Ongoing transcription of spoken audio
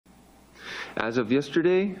As of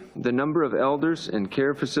yesterday, the number of elders and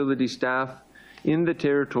care facility staff in the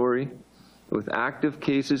territory with active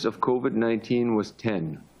cases of COVID-19 was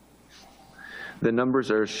 10. The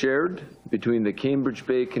numbers are shared between the Cambridge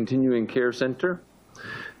Bay Continuing Care Centre,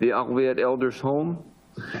 the Iqaluit Elders Home,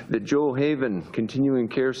 the Joe Haven Continuing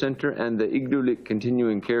Care Centre, and the Iqaluit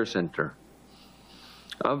Continuing Care Centre.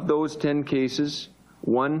 Of those 10 cases,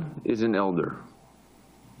 1 is an elder.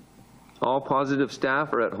 All positive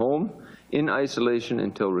staff are at home in isolation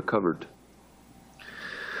until recovered.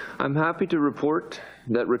 I'm happy to report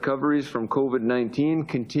that recoveries from COVID-19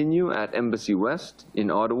 continue at Embassy West in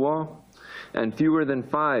Ottawa, and fewer than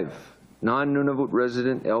 5 non-Nunavut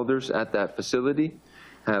resident elders at that facility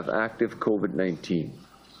have active COVID-19.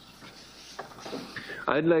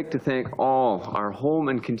 I'd like to thank all our home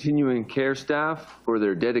and continuing care staff for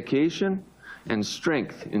their dedication and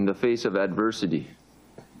strength in the face of adversity.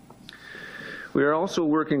 We are also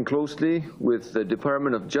working closely with the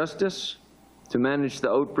Department of Justice to manage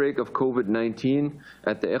the outbreak of COVID-19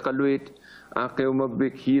 at the Iqaluit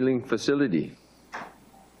Akeeagok Healing Facility.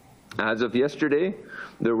 As of yesterday,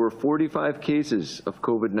 there were 45 cases of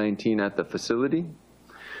COVID-19 at the facility,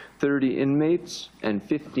 30 inmates, and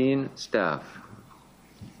 15 staff.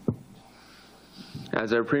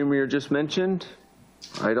 As our Premier just mentioned,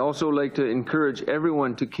 I'd also like to encourage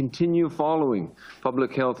everyone to continue following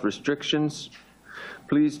public health restrictions.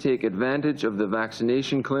 Please take advantage of the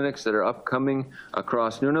vaccination clinics that are upcoming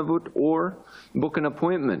across Nunavut, or book an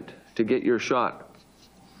appointment to get your shot.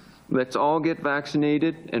 Let's all get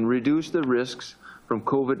vaccinated and reduce the risks from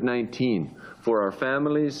COVID-19 for our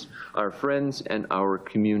families, our friends, and our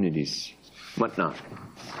communities. Matna.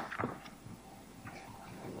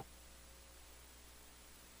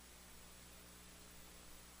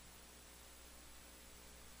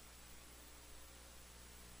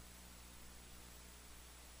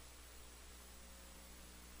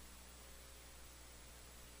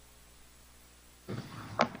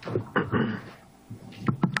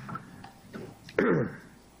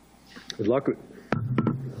 Good luck.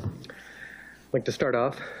 I'd like to start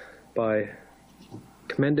off by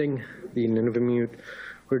commending the Nunavut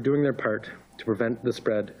who are doing their part to prevent the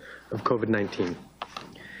spread of COVID-19.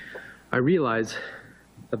 I realize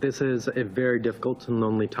that this is a very difficult and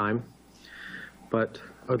lonely time, but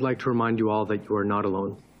I would like to remind you all that you are not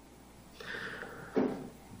alone.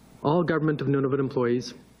 All Government of Nunavut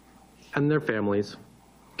employees and their families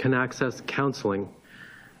can access counseling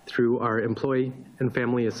through our Employee and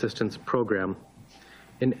Family Assistance Program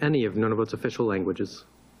in any of Nunavut's official languages.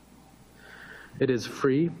 It is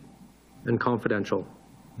free and confidential.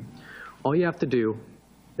 All you have to do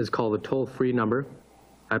is call the toll-free number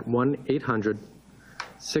at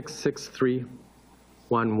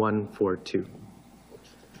 1-800-663-1142.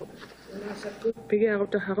 Pigya ako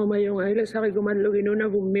tahakumayong ay lasaki gumanlugino na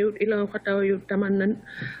bumute ilang kataw yung tamanan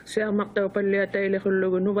siya maktaw palyata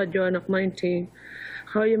ilakuluguno wadyo anak 19.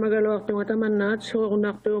 Kau yung magalawak tunga tamanat so kung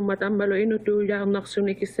nakto matambalo inutu yang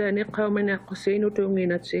naksunikisani kau manakasi inutu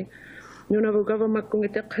nginatsi. Nunavut government kung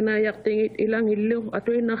itak kanayak tingit ilang ilu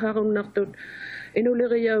ato inakakong nakto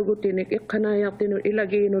inuliriyaw gutinik ikanayak tinut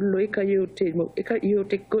ilagi inuluy kayuti mo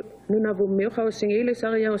ikayutik ko Nunavut meo kau singili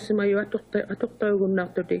sariyaw simayo atuktaw gun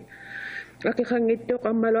nakto ti. Akikang itok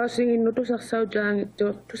ang malasing inutu saksaw jang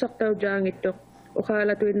itok tusaktaw jang itok.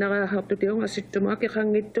 Ukala tuwid nakahap to tiyong asituma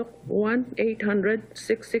akikang itok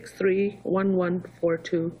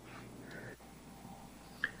 1-800-663-1142.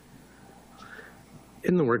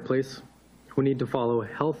 In the workplace, we need to follow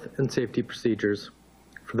health and safety procedures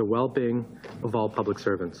for the well-being of all public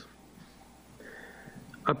servants.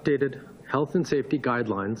 Updated health and safety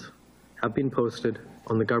guidelines have been posted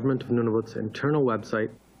on the Government of Nunavut's internal website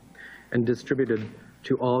and distributed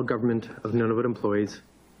to all Government of Nunavut employees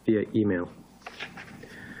via email.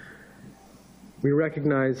 We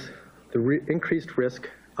recognize the increased risk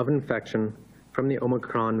of infection from the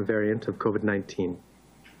Omicron variant of COVID-19.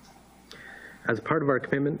 As part of our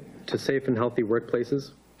commitment to safe and healthy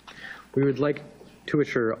workplaces, we would like to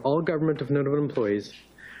assure all Government of Nunavut employees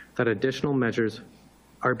that additional measures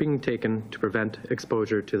are being taken to prevent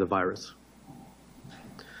exposure to the virus.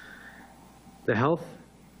 The health,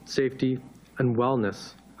 safety, and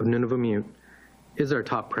wellness of Nunavut is our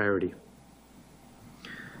top priority.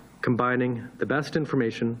 Combining the best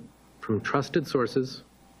information from trusted sources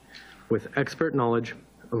with expert knowledge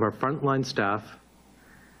of our frontline staff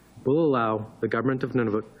will allow the Government of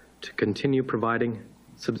Nunavut to continue providing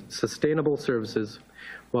sustainable services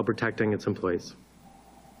while protecting its employees.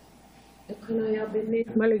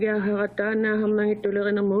 Maligaya harata na hamnang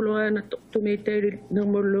ituloy ng muluan at tumitay ng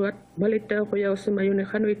muluat malita ko yaw sumayo ni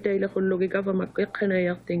kanu itayle kullugi gavamak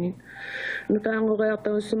kanayar tingin. Nutango kaya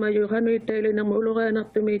taw sumayo kanu itayle ng muluga na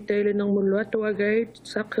tumitayle ng mulu at wagay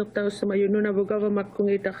sakir taw sumayo Nunavut gavamak kung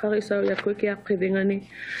itakarisaw yakwe kiyakidingani.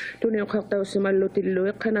 Tunay ko taw sumalutilu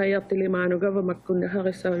kanayar tilimano gavamak kung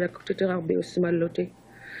nakarisaw yakwe titirarbi sumaluti.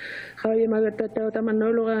 Kaya magataw taman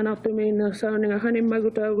nuluga na tumina sa nga kanin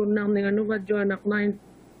magutaw nang nga nuwadyo anak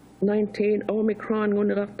 19 Omicron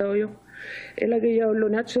nguniraqtaw yo. Ilagay yaw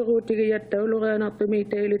lunat suruti gayat taw luga na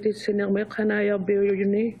tumitayle tisinang may kanayar biyo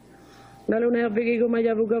yun. Lalo na bigi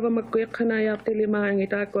gumayabu gava magkuya kanayar tilimang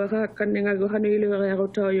itako kakan nga guhanili raro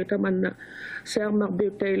taw yo taman na siyang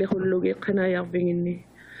magbiyo tayle hulugi kanayar bingin ni.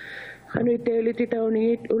 Kanu itayle titaw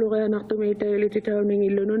ningit uluga na tumitayle titaw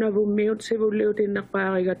ningilo Nunavut miyot sibuliutin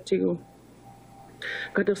nakparigat sigo.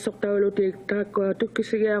 Katusok taw lutik tako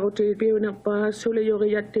tukisigago tipiyo nakpasuli yo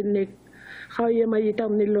gayat tinik. Kaya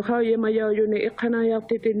mayitam nilo kaya mayaw yun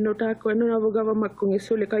ikanayap titin no tako Nunavut gava magkung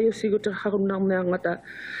isuli kayo sigut harum nang ngata.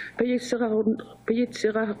 Payit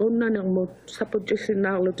sira na nang mo sa pudjisin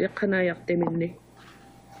nalut ikanayap timinni.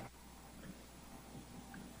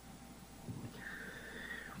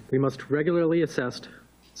 We must regularly assess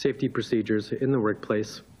safety procedures in the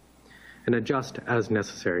workplace and adjust as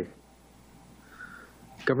necessary.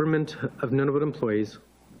 Government of Nunavut employees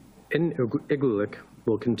in Iqaluit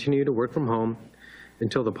will continue to work from home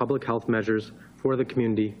until the public health measures for the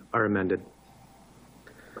community are amended.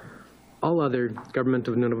 All other Government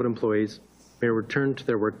of Nunavut employees may return to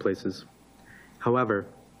their workplaces. However,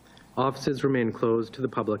 offices remain closed to the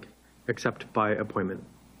public except by appointment.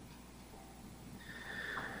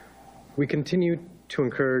 We continue to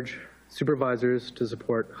encourage supervisors to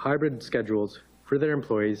support hybrid schedules for their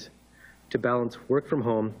employees to balance work from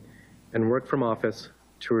home and work from office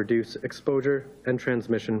to reduce exposure and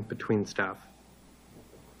transmission between staff.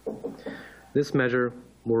 This measure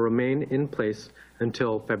will remain in place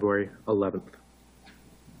until February 11th.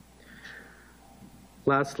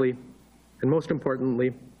 Lastly, and most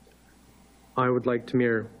importantly, I would like to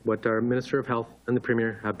mirror what our Minister of Health and the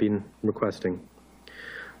Premier have been requesting.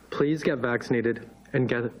 Please get vaccinated and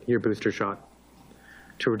get your booster shot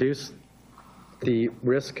to reduce the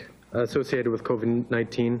risk associated with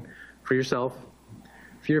COVID-19 for yourself,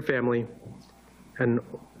 for your family, and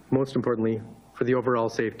most importantly, for the overall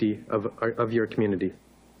safety of your community.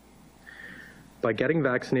 By getting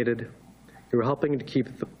vaccinated, you're helping to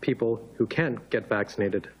keep the people who can't get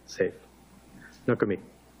vaccinated safe. Nakami.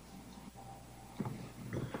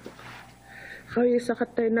 Kaya sa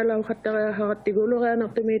katay na lang kataya hatigulo ka na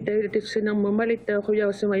tumitay sinang mamalit tayo kuya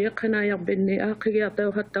sumayak kanayak binni akigya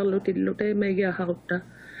tayo hatalutid-lutay may giyaharuta.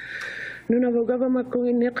 Nunavut gava magkung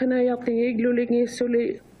ini kanayak ting iglulik ni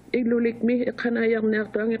suli iglulik mi kanayak na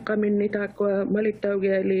ito ang ikamin ni takwa malitaw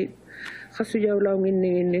gali kasuyaw lang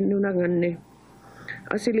ini nunangan ni.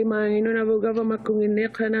 Asilimang Nunavut gava magkung ini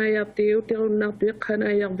kanayak ti utirun na ito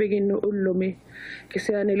kanayak bigin no ulumi.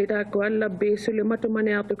 Kasi anilita ko ang labi suli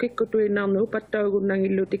matumani ato kikutuin na no patawag ng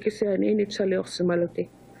iluti kasi aninit sa liok sa maluti.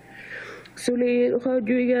 Suli ukaw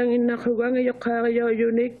juigang inakugang ayok karayaw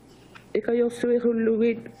unik ikayo suwi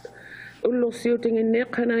hulugit ulos yu tingin ne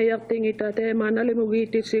kanayak tingita te manali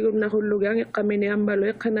mugiti sigum na hulugang kami ni ambalo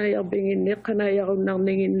kanayak bingin ne kanayak nang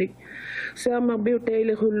ninginik sa magbiutay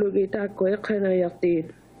hulugit ako kanayak tin.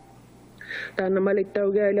 Tana malitaw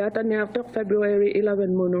gali atan ni after February 11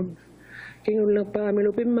 mo nun. Kingul na pa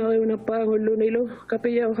milupin mariw na pa ngulo nilo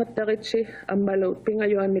kapiyaw hatarit si ambalo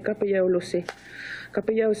pingayoan ni kapiyaw lusi.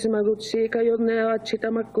 Kapiyaw si magutsi kayo na at sita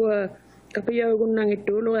magkuha kapiyaw gun nang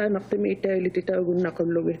itulo anak timitay lititaw gun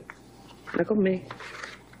nakulugi. Ako may.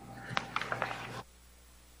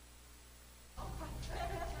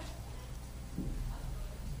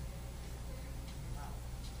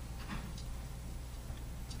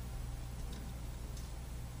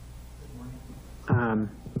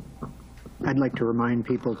 I'd like to remind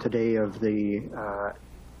people today of the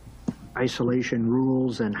isolation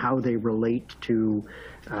rules and how they relate to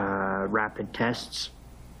rapid tests.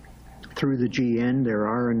 Through the GN, there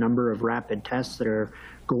are a number of rapid tests that are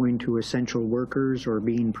going to essential workers or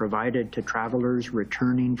being provided to travelers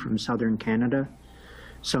returning from southern Canada.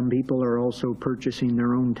 Some people are also purchasing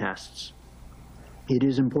their own tests. It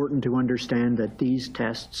is important to understand that these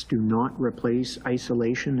tests do not replace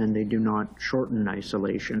isolation and they do not shorten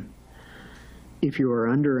isolation. If you are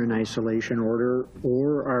under an isolation order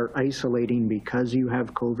or are isolating because you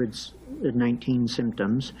have COVID-19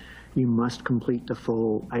 symptoms, you must complete the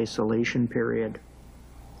full isolation period.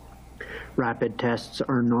 Rapid tests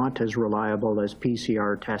are not as reliable as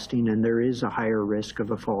PCR testing, and there is a higher risk of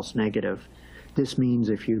a false negative. This means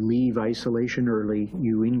if you leave isolation early,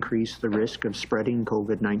 you increase the risk of spreading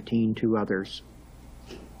COVID-19 to others.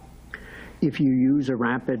 If you use a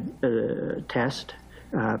rapid test,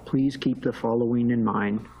 please keep the following in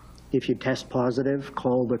mind. If you test positive,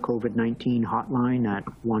 call the COVID-19 hotline at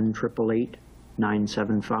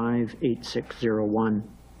 1-888-975-8601.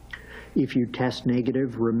 If you test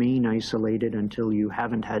negative, remain isolated until you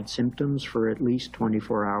haven't had symptoms for at least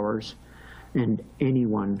 24 hours, and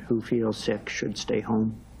anyone who feels sick should stay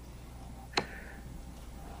home.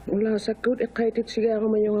 Wala sakut ikaitit sigaro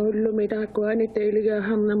mayong lumita ko ani teliga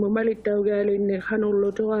ham na mamalitaw galin ni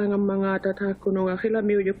hanulo to ang mga tatako no akila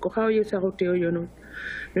miuyuk ko hawi sa rutio yono.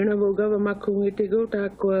 Nunavut government kungitigo ta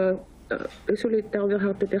ko isulitaw ga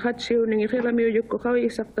hatu te hatsiu ni akila miuyuk ko hawi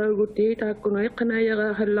sakta guti ta ko no ikanaya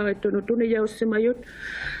ga halak ito no tuniyaw simayut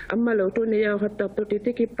amalo tuniyaw hatta to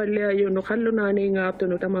titiki palya yono haluna ni nga to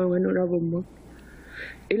no tamaw Nunavut mo.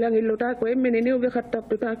 Ilang ilota ko menini ubi khatap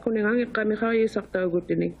ta ko ni ngang kami khawi sakta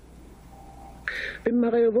gutini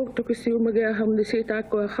pimmarayobok to kisi umaga ham di sita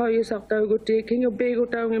ko khawi sakta guti king obe go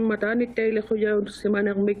taw ng mata ni tele ko yaw si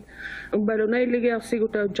manangmik ang balonay ligya si go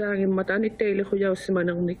taw jang ng mata ni tele ko yaw si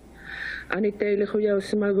manangmik ani tele ko yaw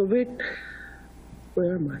si magubit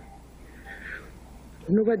where am I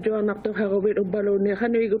no ba jo anak to harobit o balonay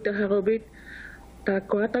kanoy go ta harobit ta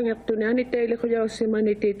ko atang yak to ni ani tele ko yaw si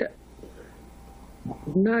manitita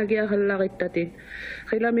Nagia halakitatin.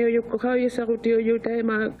 Kila miyo ko kayo sa kutiyo yu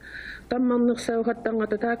tayo tamam nuksaw katang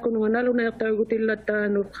atatako nung analo na yaktaw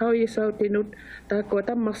gutilatan o kayo sa tinut tako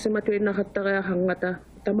tamak si matuin na katagaya hangata.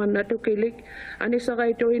 Taman na to kilik. Ani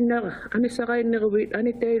sakay tuwin na gawit.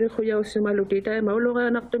 Ani tayo kuyaw si maluti tayo. Maulo ka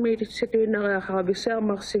anak tumitit si tuwin na kaya kakabisa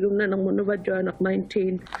maksigum na ng Nunavut anak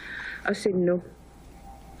 19 asin no.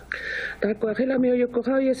 Tako akila miyo ko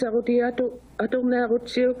kayo sa kuti atong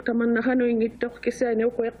narutsiyok taman na hano ingitok kisa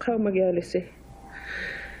niyo ko ikaw magyalisi.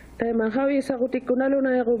 Tayo makawi sa kuti kunalo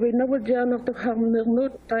na ako binabod dyan ako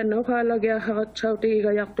hamnernut tayo na kalagya hakat siyaw ti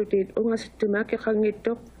gayak tutit. Unga si timaki kang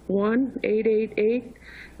itok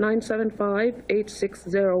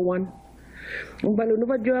 1-888-975-8601. Ang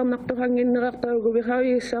balunubad dyan naktukangin na kaktaw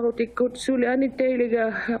gubikawi sa kuti kutsuli anit tayo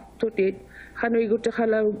liga hak tutit. Hanoy gusto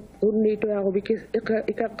kalaw unito ako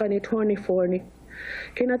ikakani 24 ni.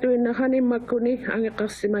 Kinatuin na kanin magkuni ang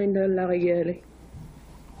ikasimay na lakayali.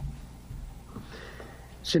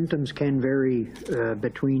 Symptoms can vary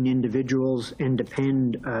between individuals and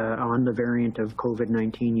depend on the variant of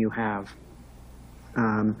COVID-19 you have.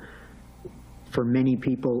 For many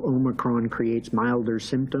people, Omicron creates milder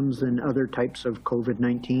symptoms than other types of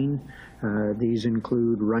COVID-19. These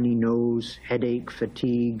include runny nose, headache,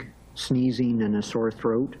 fatigue, sneezing, and a sore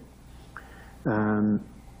throat. For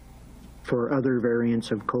other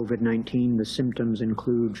variants of COVID-19, the symptoms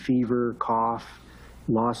include fever, cough,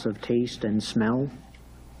 loss of taste and smell.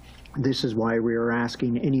 This is why we are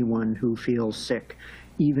asking anyone who feels sick,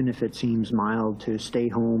 even if it seems mild, to stay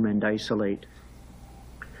home and isolate.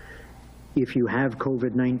 If you have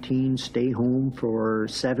COVID-19, stay home for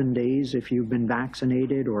 7 days if you've been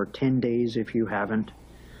vaccinated or 10 days if you haven't.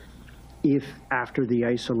 If after the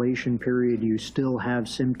isolation period you still have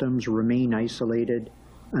symptoms, remain isolated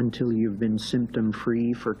until you've been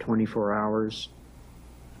symptom-free for 24 hours.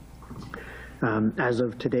 As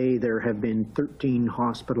of today, there have been 13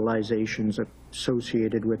 hospitalizations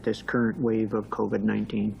associated with this current wave of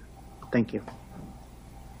COVID-19. Thank you.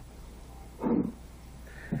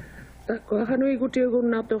 Tako hanoy gutiyo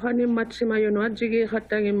na to hanim matsima yun adjigi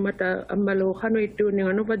hatangin mata amalo hanoy to ni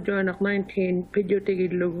ano pa anak 19 pedyo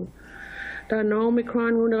tigidlugo. Tano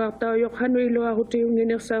Omicron muna kaktaw yok hanoy lo ako tiyong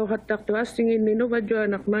ninirsaw hatak to asingin nino pa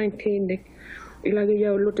anak 19 dik. Ilagi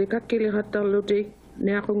yaw lutik kakili hatak lutik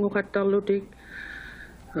ni ako ngu hatak lutik.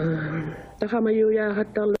 Takamayuya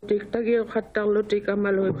hatak lutik tagiyo hatak lutik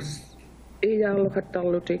amalo iya lo hatak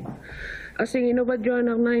lutik. Asing ino ba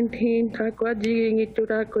anak 19 tako adjigi ngito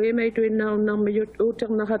tako may tuwin na unang mayut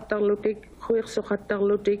utang na hatak lutik huwag so hatak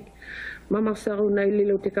lutik mamaksaw na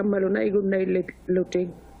ililutik amalo na igun na ililutik.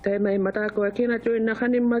 Tayo may mata ko akina tuwin na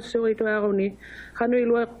kanin maso ito ako ni kanoy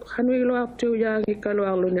luwak tiyo yang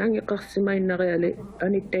Iqaluit lo ni ang ikasimay na kayali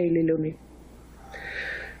anit tayo lo ni.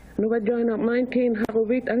 Nuba anak 19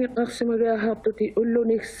 hakubit ang ikasimay hapto ti ulo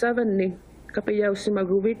ni 7 ni kapayaw si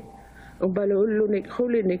magubit o balo ulo ni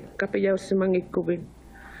huli ni kapayaw si mangikubit.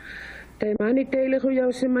 Tayo anit tayo ko yaw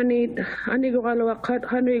si manit ani ko kalawak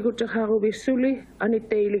kanoy ko tiyo hakubit suli anit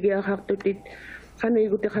tayo liga hakto ti kanoy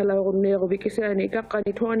guti kalaw ko niya ko bikisi ani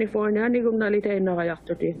kakani 24 ni ani kong nalitay na kayak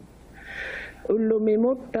to din.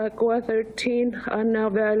 Ulumimot takwa 13 ana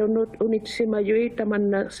valonot unit si mayui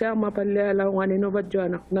taman na siya mapalalaw nga ninubad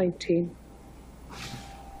anak 19.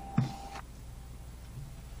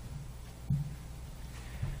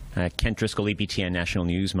 Kent Driscoll, APTN National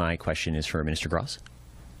News. My question is for Minister Gross.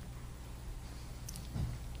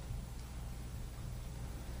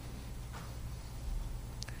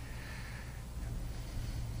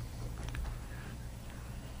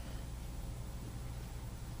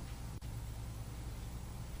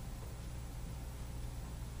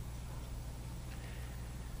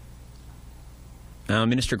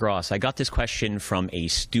 Minister Gross, I got this question from a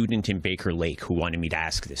student in Baker Lake who wanted me to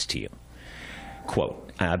ask this to you.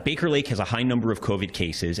 Quote, Baker Lake has a high number of COVID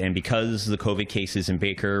cases, and because the COVID cases in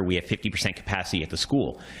Baker, we have 50% capacity at the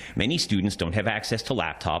school. Many students don't have access to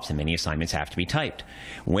laptops, and many assignments have to be typed.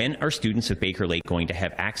 When are students of Baker Lake going to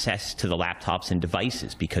have access to the laptops and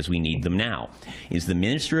devices, because we need them now? Is the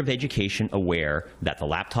Minister of Education aware that the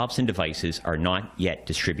laptops and devices are not yet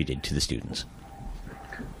distributed to the students?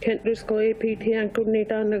 Kent Driscoll, APTN,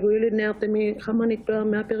 Coordinator, Nagwili, Nertemi, Hamanik,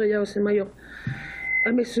 Mapiriao, Simayo.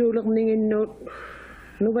 Ami sulak ningin note,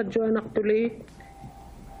 Nunavut actually,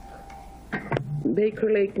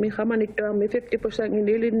 Baker Lake, mi Hamanik, mi 50%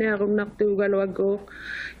 hindi linearong naktu galawago.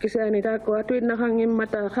 Kasi anita ko, atuin na hangin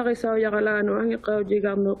mata, harisaw yakalano, ang ikaw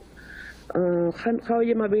jigano, how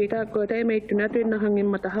yamabita ko, tayo may tunatuin na hangin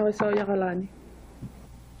mata, harisaw yakalani.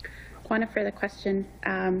 Juana, for the question.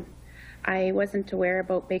 I wasn't aware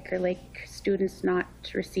about Baker Lake students not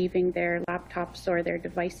receiving their laptops or their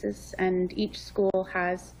devices, and each school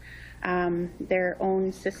has their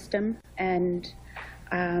own system, and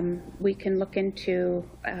we can look into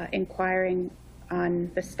inquiring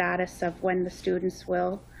on the status of when the students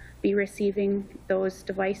will be receiving those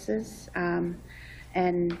devices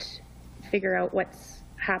and figure out what's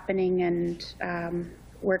happening and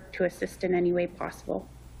work to assist in any way possible.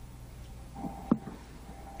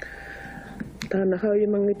 Tana how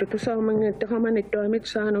yung mga ito sa mga takaman ito amit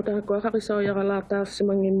sa ano ta ko kakisaw ya kalata sa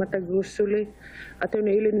mga matagusuli at yung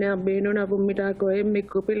ilin na bino na bumita ko may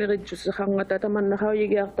ko pilirid sa hanga tataman na how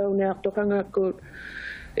yung taw na to kanga ko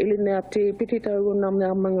ilin na ti piti taw nam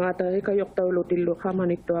na mga ta kayok taw lutilo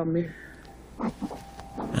kaman ito ami.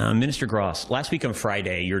 Minister Gross, last week on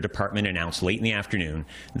Friday, your department announced late in the afternoon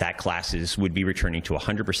that classes would be returning to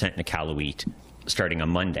 100% in Iqaluit starting on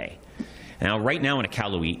Monday. Now, right now in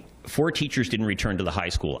Iqaluit, 4 teachers didn't return to the high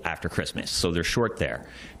school after Christmas, so they're short there.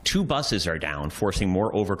 2 buses are down, forcing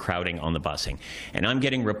more overcrowding on the busing. And I'm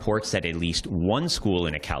getting reports that at least 1 school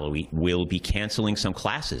in Iqaluit will be canceling some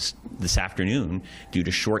classes this afternoon due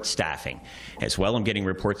to short staffing. As well, I'm getting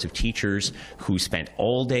reports of teachers who spent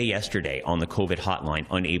all day yesterday on the COVID hotline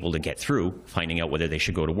unable to get through, finding out whether they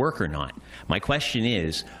should go to work or not. My question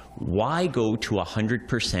is, why go to 100%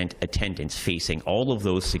 attendance facing all of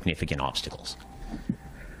those significant obstacles?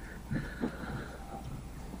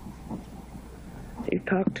 You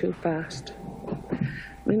talk too fast.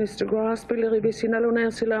 Minister Gross, piliri bisinalo na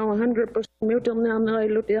sila 100% mutam na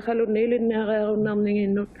ilut ya kalun nilin na karon nam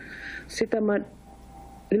ninginut sitamat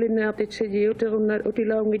ilin na titsi utirun na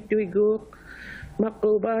utilaw ngitwigo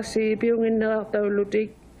makubasi piungin na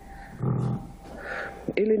tawlutik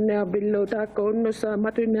ilin na billo ta ko no sa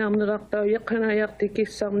matunam na taw yakana yakti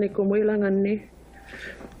kisam ni kumuilangan ni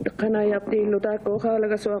yakana yakti luta ko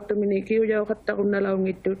halaga so akto miniki uyaw katakon na law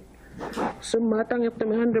ngitut. Sumatang ito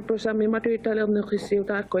 100% may matuitalam na kisiw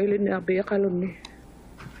ta ko ilin na abiya kalun ni.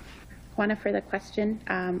 Juana, for the question,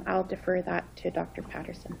 I'll defer that to Dr.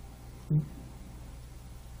 Patterson.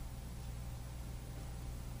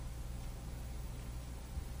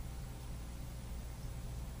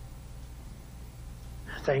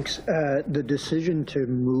 Thanks. The decision to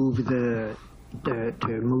move the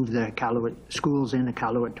Iqaluit schools in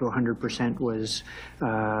Iqaluit to 100% was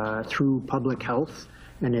through public health,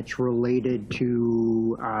 and it's related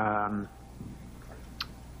to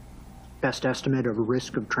best estimate of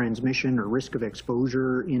risk of transmission or risk of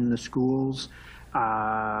exposure in the schools.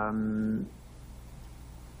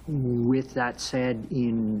 With that said,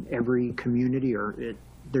 in every community,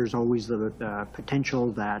 there's always the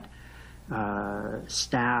potential that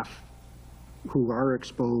staff who are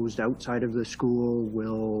exposed outside of the school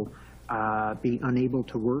will be unable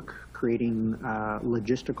to work, creating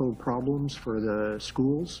logistical problems for the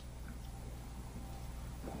schools.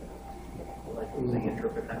 Will they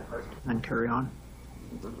interpret that part and carry on?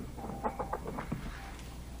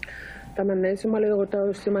 Taman na sumaliw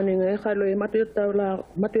taw si maninga kaloy matuyot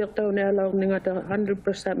taw na alaw ninga ta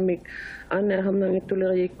 100% mik ana ham nang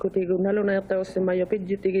ituloy ko tigo nalo na taw si mayo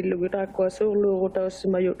pidji tigil luguta ko solo taw si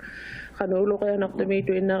mayo kanulo kaya nak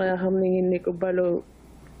tumito ina kaya ham ningin ni ko balo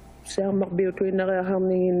sa makbiyo to ina kaya ham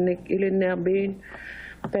ningin ni ilin na bin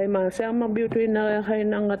Tay ma sa magbiutuin na kay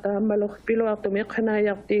nang ata malok pilo akto mi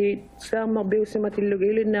kanayak ti sa magbiu si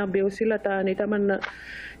matilugilin na biu sila tani taman na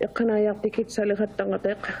kanayak ti kit sa lihat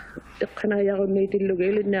tangatek kanayak ni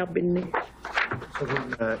tilugilin na binni. So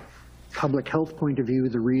from the public health point of view,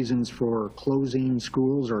 the reasons for closing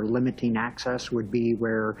schools or limiting access would be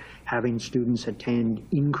where having students attend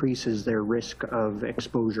increases their risk of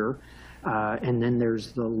exposure. And then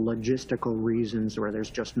there's the logistical reasons where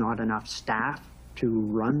there's just not enough staff to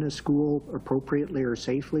run a school appropriately or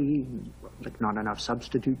safely, like not enough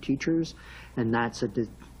substitute teachers. And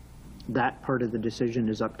that part of the decision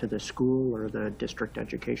is up to the school or the district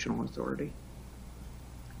educational authority.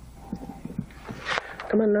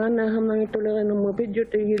 Tamanana hamnang ituloy ng mga video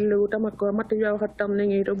tingil utama ko matiyaw hatam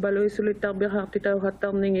ning ito baloy sulitar bihak titaw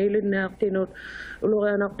hatam ning ilin na tinot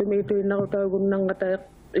uluran ak tumito na utagun nang katayak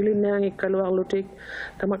ilin na Iqaluit lutik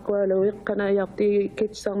tamakwalo kanayak ti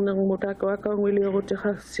kitsang ng mutakwa kang wili ruti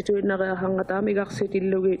ha situ na hang atami gak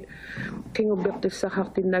sitilugit king objective sa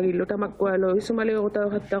haktin nagilo tamakwalo isumali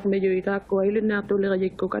utaw hatak medyo itako ilin na tuloy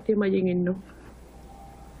ko kati mayingin no.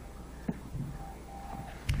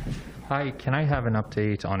 Hi, can I have an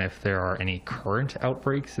update on if there are any current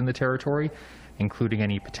outbreaks in the territory, including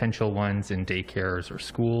any potential ones in daycares or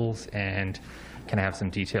schools? And can I have some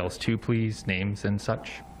details too, please, names and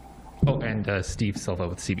such? Oh, and Steve Silva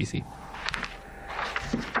with CBC.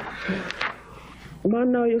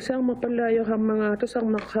 Mana yung sang mapalayo ang mga to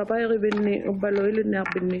sang makapay ribini o baloy na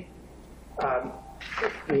bini.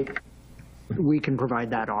 We can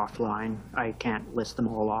provide that offline. I can't list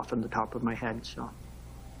them all off on the top of my head, so.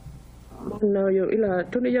 Mana yung ila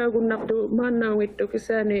tuniya gun nakto mana ito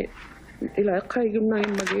kasi ni ila kay gum na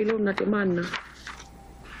magilo na ti mana.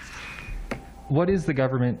 What is the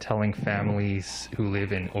government telling families who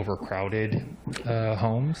live in overcrowded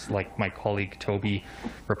homes? Like my colleague Toby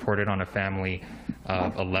reported on a family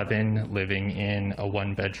of 11 living in a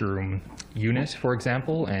one-bedroom unit, for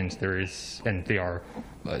example, and there is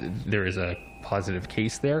a positive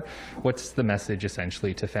case there. What's the message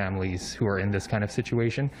essentially to families who are in this kind of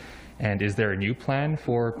situation? And is there a new plan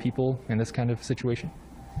for people in this kind of situation?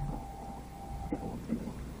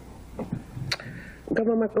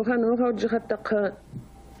 Kama matuhan how jihata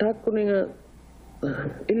takuninga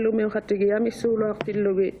ilumi khatigi ami sulu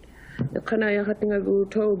aktilugi kana ya khatinga gu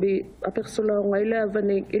Toby apersula ngai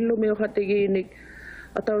 11 ilumi khatigi ni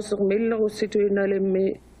ataw sok millo situina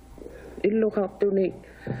lemmi illo khatuni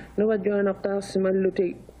no wajana tas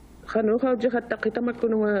maluti khanu how jihata kita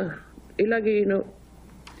makununga ilagi no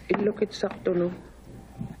illo kit sakto no.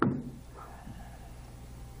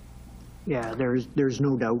 Yeah, there's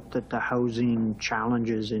no doubt that the housing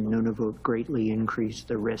challenges in Nunavut greatly increase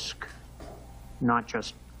the risk, not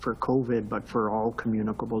just for COVID, but for all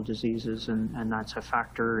communicable diseases, and that's a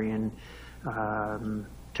factor in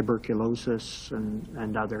tuberculosis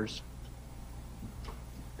and others.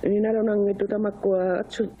 Inalo nang ito tamakwa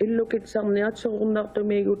ilukit sang ni atso kundak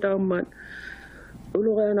tumigo tauman.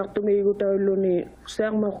 Ulukan nak tumigo tayo ni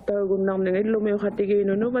sang maktaw gunang nang ilumi khatigi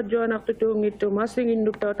no no badyo nak tutung ito masing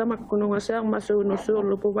induk tayo tamak kuno nga sang masuno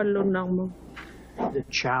surlo po balon nang mo. The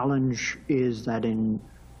challenge is that in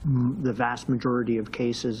the vast majority of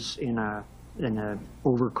cases in a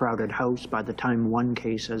overcrowded house, by the time one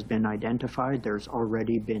case has been identified, there's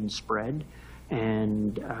already been spread,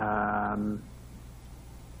 and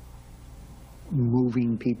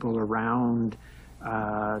moving people around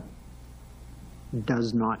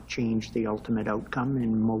does not change the ultimate outcome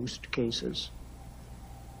in most cases.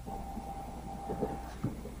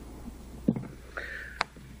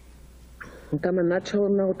 Taman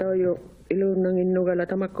nacho na tayo ilo nang inugala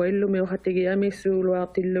tamako ilumi khatigi ami sulu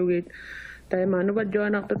atilugit tay manu badyo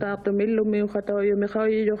anak tatak to milumi khatayo me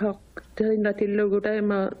khawi yo khak tinda tilugu tay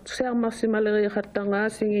ma ser maximal ri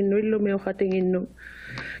khatanga singin ilumi khatingin no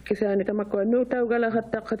kasi ani tamako no taw gala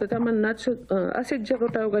khatak taman nacho asid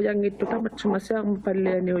jero taw gayang itu tamat sumasang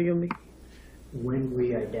palle ni yumi. When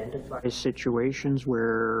we identify situations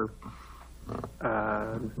where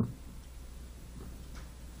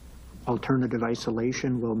alternative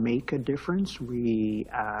isolation will make a difference, we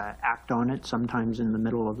act on it sometimes in the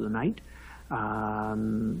middle of the night.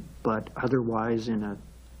 But otherwise, in a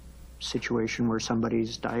situation where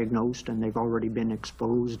somebody's diagnosed and they've already been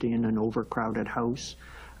exposed in an overcrowded house,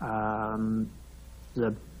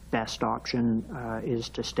 the best option is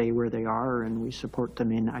to stay where they are, and we support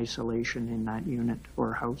them in isolation in that unit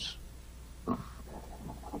or house.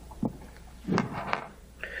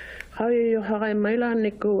 Hayo haray mailan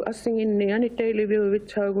niko asingin ni ani tayo libiyo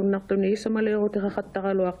witsagun nakto ni isa malero te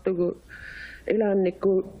kakatakalu aktugo. ilan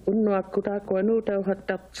niku unnuakku taakua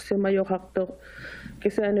nuutauhattak semajohakto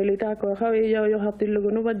kisani taakua hawi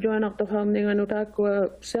jaujohaktillugu nuvajoanakto hamninganu taakua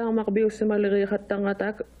seamak biussimaliri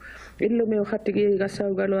hattangatak illumiu hattigi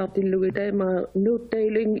gassaugaluartillugi taima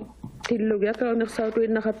nuuttailing tillugi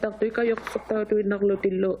akaunirsautuinnaqattartu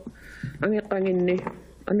ikajoqsortautuinnarlutillu angeqqanginni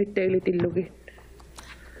anittailitillugi.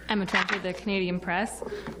 Emma Tranter, the Canadian Press.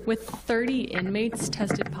 With 30 inmates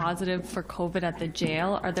tested positive for COVID at the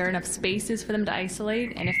jail, are there enough spaces for them to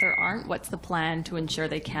isolate? And if there aren't, what's the plan to ensure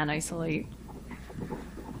they can isolate?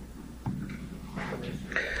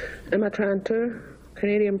 Emma Tranter,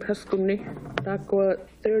 Canadian Press kunni takwa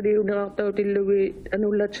 30 unaqtautillugi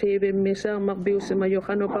anullatsiivimmi saarmarbiussima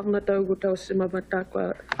joqanuparnataugu taussima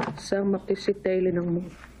takwa saarmartissitailinarmu.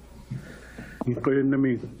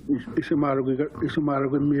 Nami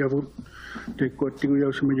isamarugan miyavu tekwa tigu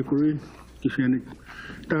yaw sama jukurin kisani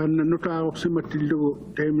tan nota sama tildo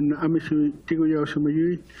temen amisi tigu yaw sama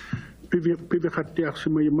yui pivi khatiak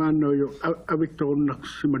sama yamano yo aviton nak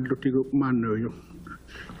sama tigu mano yo.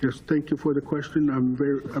 Yes, thank you for the question. I'm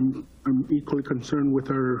equally concerned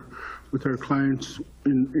with our clients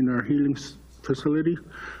in our healing facility.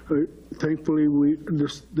 Thankfully,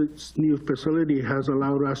 this new facility has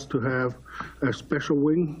allowed us to have a special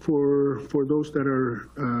wing for those that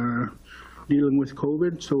are dealing with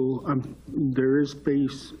COVID. So there is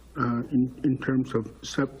space in terms of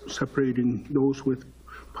separating those with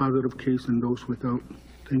positive case and those without.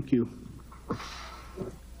 Thank you.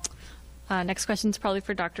 Next question is probably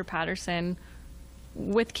for Dr. Patterson.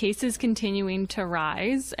 With cases continuing to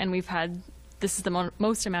rise, and this is the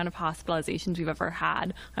most amount of hospitalizations we've ever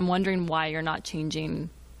had, I'm wondering why you're not changing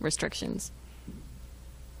restrictions.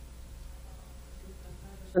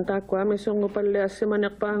 Takwa misongo palle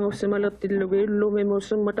asimanakpango simalattillugi illumi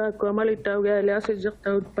musumma takwa malittaugaali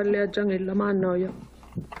asijjaqtaut palle ajangilla maannoya.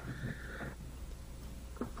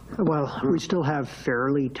 Well, we still have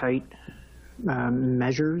fairly tight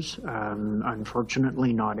measures.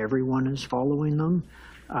 Unfortunately, not everyone is following them.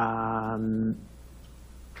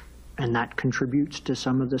 And that contributes to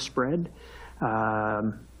some of the spread.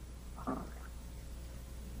 I'll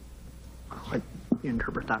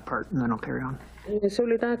interpret that part and then I'll carry on.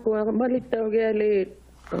 Sulitakwa malittaugaali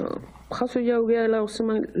khasujaugaala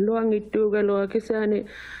usman luangittuugalua kisani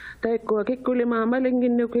taikkoa kikkulima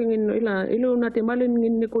malinginnu kinginnu ilunati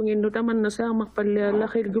malinginnu kinginnu tamanna saamaqpallia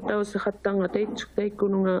lakhilgutaussa khattanga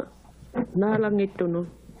taikkununga naalangittunu.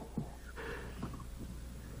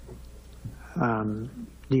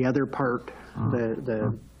 The other part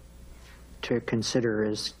to consider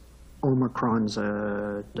is Omicron's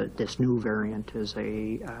this new variant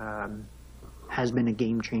has been a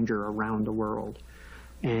game changer around the world,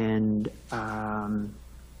 and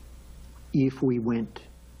if we went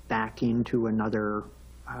back into another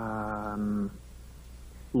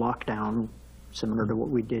lockdown similar to what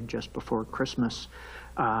we did just before Christmas,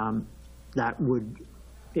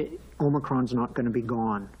 Omicron's not going to be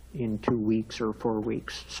gone in 2 weeks or 4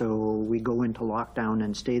 weeks. So we go into lockdown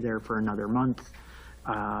and stay there for another month.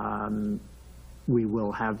 We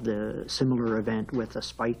will have the similar event with a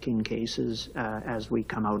spike in cases as we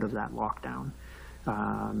come out of that lockdown.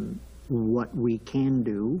 What we can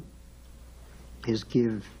do is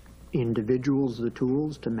give individuals the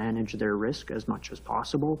tools to manage their risk as much as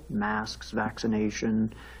possible: masks,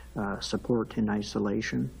 vaccination, support in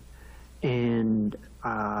isolation, and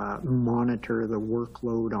monitor the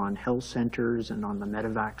workload on health centers and on the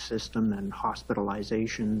medevac system and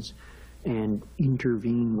hospitalizations, and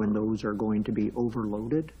intervene when those are going to be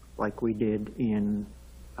overloaded, like we did in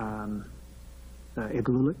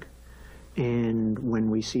Iqaluit. And when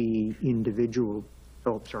we see individual,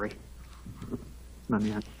 let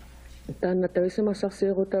me add. Tana tawisima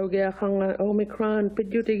saksiru taugia khanga Omicron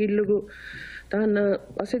pidyutigillugu tana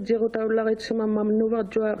asijjiru taulagit sima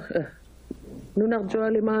mamnuvarjua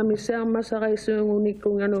nunarjuali maami seamma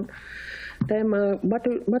saraisuungunikunganu taima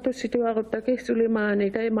matusituarutta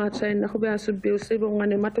kihsulimaani taimaatsainna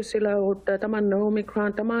hubiasubbiussivungani matusilaarutta tamanna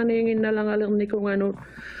Omicron tamaaniinginnalangaliqnikunganu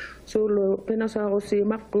suulu pinasaarusi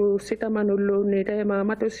makku sitamanulluunni taima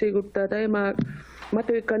matusigutta taima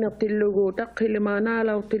matuikkanertillugu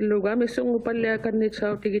taqqilimaanaalaurtillugu amissungu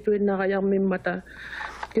palliakannitsautigituinnaqayarmimmata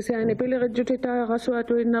kisani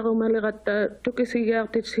pilirjutitaaqasuatuinnarumaliratta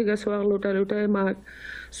tukisigiartitsigasuarlutalu taimaak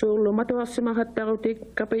suullu matuarsimahattarutik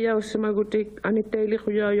kapiyaussimagutik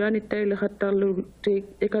anittailiqujaayu anittailiqattarlutik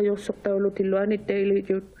ikajorsortaulutillu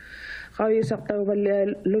anittailijut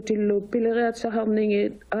qauyisartauvallialutillu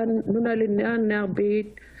piliriatsaharningit nunalinni aanniarbiit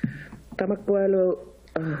tamakkualu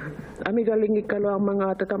Ami galing ikalo ang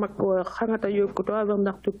mga tatamak ko hanga tayo ko to abang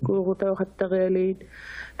naktuk ko tayo hattagali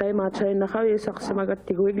tayo machay na kawi sak sa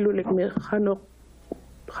magati ko iglulik mi hanok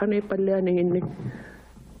hanay palyanin ni.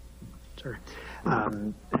 Sorry.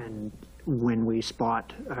 And when we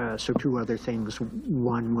spot, so two other things.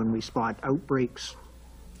 One, when we spot outbreaks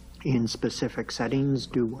in specific settings,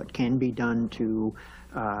 do what can be done to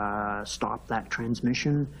stop that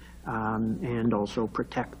transmission. And also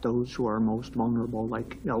protect those who are most vulnerable,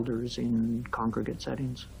 like elders in congregate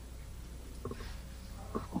settings.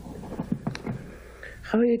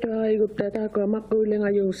 Kawi ito ay gupta ko makuling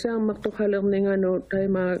ayo sang maktukalang ning ano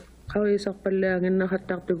tayo kawi sak palyangin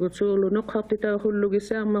nakatak tugot sulo no kapti tayo hulog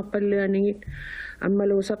isang makpalyangin ang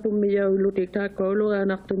malusa pumiyaw lutik tako lo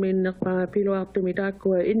anak tumin nakpapilo ak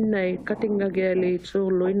tumitako innay katingagali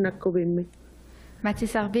sulo inakubin mi. Mathieu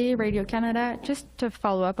Sarvé, Radio Canada. Just to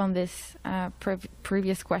follow up on this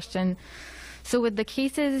previous question, so with the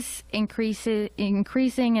cases increasing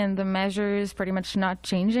and the measures pretty much not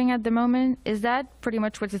changing at the moment, is that pretty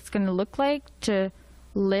much what it's going to look like to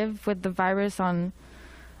live with the virus on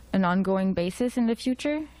an ongoing basis in the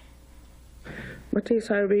future? Mathieu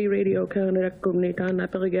Sarvé, Radio Canada. Kumnita na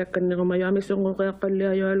pakigakan na mayami sungo kaya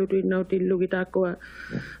palyayo alutuin na utilo kita ko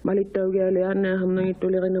malitaw galian na hamnang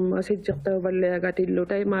itulirin ng mga sidyak tayo balya gatilo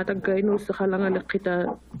tayo matagkay no sa kalangan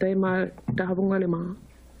kita tayo matahabong alima.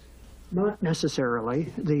 Not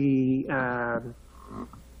necessarily. The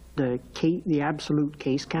absolute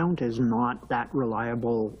case count is not that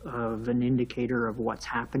reliable of an indicator of what's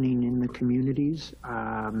happening in the communities.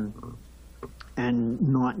 And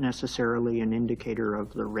not necessarily an indicator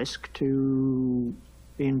of the risk to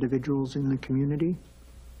individuals in the community.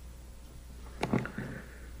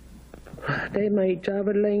 Tayo may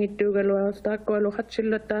travel lang ito galwa sa ko alo hatsil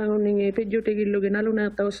tayo ning video tigilo ginalo na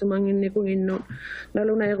tayo sa mangin ni kung ino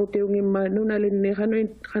nalo na ko tiyo ngima no nalin ni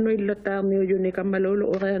kanoy lata mi yun ni kamalolo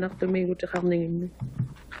o kaya nak tumigo sa kamning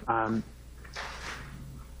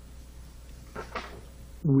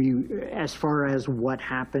As far as what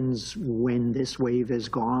happens when this wave is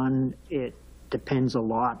gone, it depends a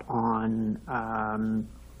lot on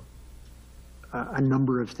a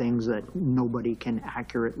number of things that nobody can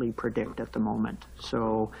accurately predict at the moment.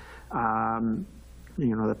 So,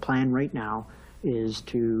 the plan right now is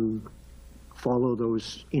to follow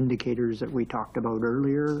those indicators that we talked about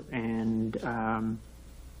earlier and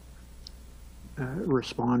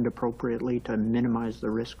respond appropriately to minimize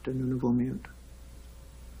the risk to Nunavut.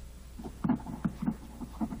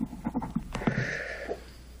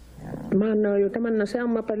 Mana yo taman na sang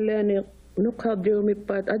mapalani nukha dio mi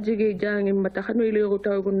pat ajigi jangin matakano ili ko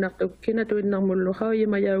taw gunak to kinatuin ng mulo hawi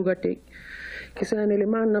mayaw gatik kisa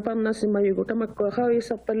niliman na pam na si mayu ko tamak ko hawi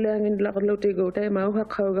sa palangin laklo tigo tay mau hak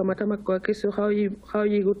haw ga matamak ko kisu hawi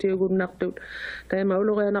go tigo gunak to tay mau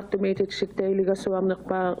lo kaya nak tumitik sik tay liga suam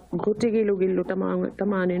nakpa gutigi lugilo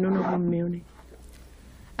tamani no no miuni.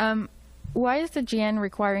 Why is the GN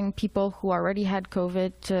requiring people who already had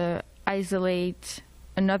COVID to isolate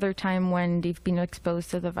another time when they've been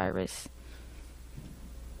exposed to the virus?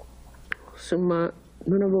 Suma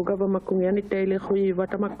nunaboga ba makungyan itele khuyi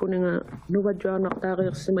watamak kuninga nubadjo anak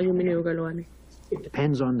tarik sa mayumini ugalwani. It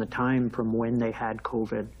depends on the time from when they had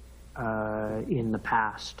COVID in the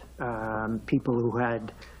past. People who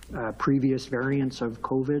had previous variants of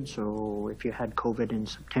COVID, so if you had COVID in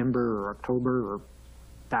September or October or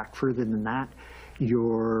back further than that,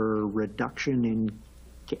 your reduction in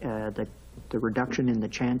the reduction in the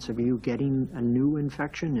chance of you getting a new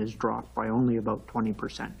infection is dropped by only about 20%.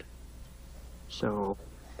 So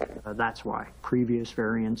that's why previous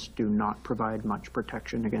variants do not provide much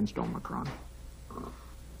protection against Omicron.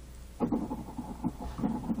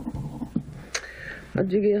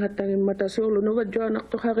 Ajigi hatangin mata solo no badjo anak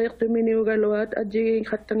to harik to mini ugalwat ajigi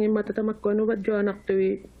hatangin mata tamak ko no badjo anak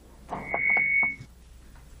to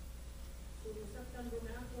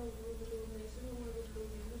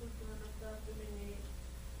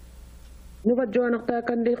Nubat jo anak ta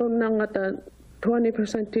kandi ko nang ata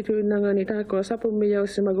 20% tito nang ani ta ko sa pumiyaw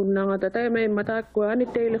si magunang ata tay may mata ko ani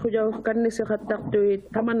tele ko jaw kanni si khatak to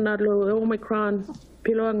taman na lo Omicron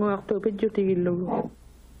pilo ang wakto pidyo tigilo.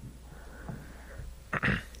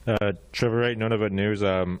 Trevor Wright, Nunavut News.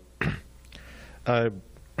 As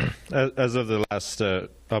of the last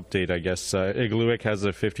update, I guess, Iqaluit has a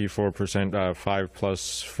 54%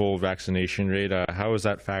 5+ full vaccination rate. How is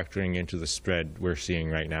that factoring into the spread we're seeing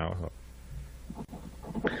right now?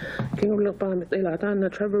 Kinulak pamit ilatan na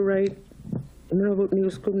Trevor Wright, Nunavut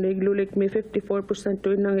News kung Iqaluit may 54%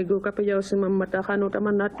 to nang igo kapayaw si mamata kano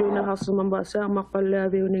taman nato na hasumambasa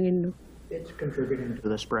makpalabi uningin no. It's contributing to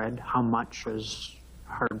the spread. How much is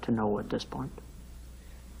hard to know at this point.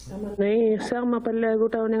 Nay, sir mapalago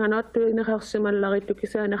tayo ng anot to nakasimalaki to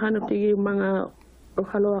kisa nakanot yung mga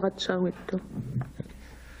halawakat sa ito.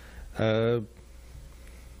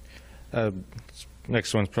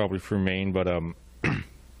 Next one's probably for Maine, but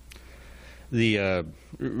the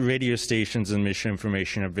radio stations and mission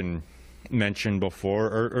information have been mentioned before.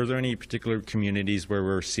 Are there any particular communities where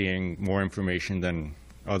we're seeing more information than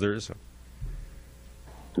others?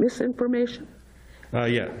 Misinformation?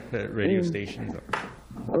 Yeah, radio stations.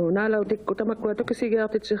 Oh, nalaw tik ko tamakwa to kasi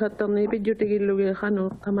gatit si khatang ni video tigilugi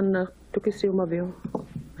kano taman na to kasi umabyo.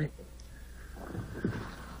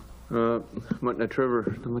 Mat na Trevor,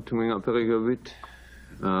 tamat tuming apagawit.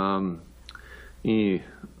 I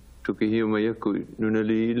tukihiyo maya ko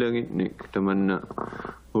nunali langit nik taman na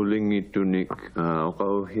huling ito nik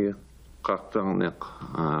okaw hi kaktang nek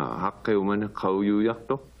hakkay man kauyuyak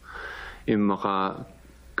to. Imaka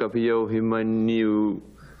kapiyaw himan niyo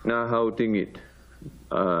nahaw tingit.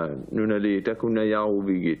 Nunali takuna yaw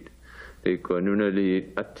bigit. Eko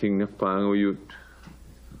nunali ating nakpanguyut.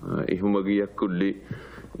 Ihumagiyak kuli.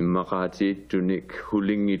 Makati tunik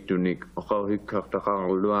hulingi tunik. Okaw hikak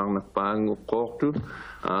takang luang nakpangu koktu.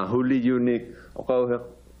 Huli unik.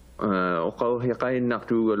 Okaw hikain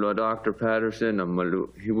naktu galo Dr. Patterson.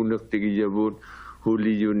 Amalu hibulak tigijabut.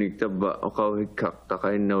 Huli unik taba. Okaw hikak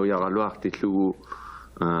takain na uyakaluak titlu.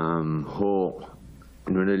 Ho.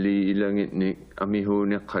 Nunali ilangit ni amiho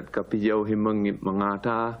ni kat kapiyaw himangip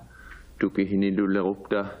mangata tuki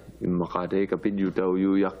hinidulakupta imakate kapidyu tau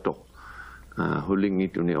yu yaktok huling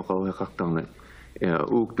itu ni okaw hekaktang na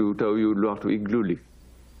uktu tau yu luak tu Iqaluit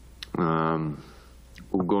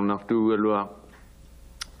ugong naktu luak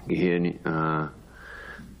giheni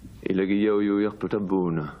ilagiyaw yu yaktu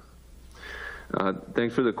tabuna.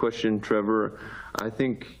 Thanks for the question, Trevor. I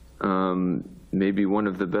think maybe one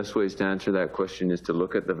of the best ways to answer that question is to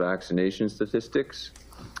look at the vaccination statistics.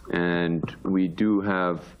 And we do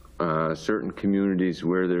have certain communities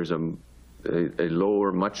where there's a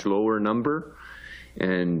lower, much lower number.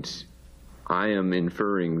 And I am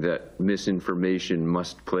inferring that misinformation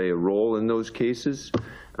must play a role in those cases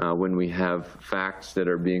when we have facts that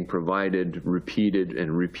are being provided, repeated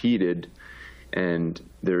and repeated, and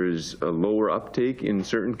there's a lower uptake in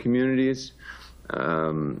certain communities.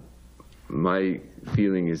 My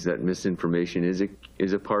feeling is that misinformation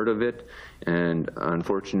is a part of it, and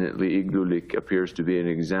unfortunately Iqaluit appears to be an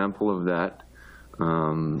example of that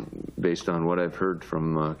based on what I've heard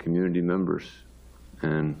from community members.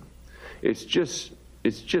 And it's just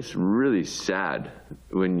really sad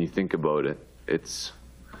when you think about it.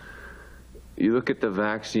 You look at the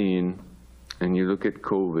vaccine and you look at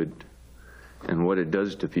COVID and what it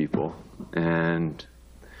does to people, and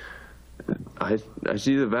I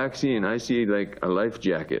see the vaccine, I see like a life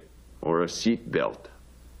jacket or a seat belt.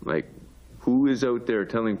 Like, who is out there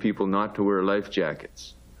telling people not to wear life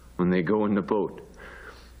jackets when they go in the boat?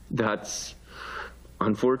 That's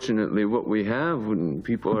unfortunately what we have when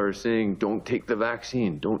people are saying, don't take the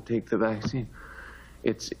vaccine, don't take the vaccine.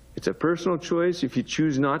 It's a personal choice if you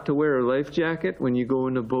choose not to wear a life jacket when you go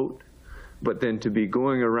in a boat, but then to be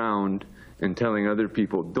going around and telling other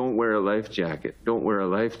people, don't wear a life jacket, don't wear a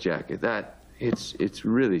life jacket, it's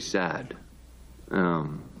really sad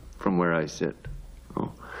from where I sit.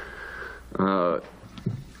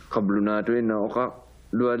 Kablunato na oka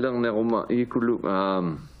lualang na kuma ikulu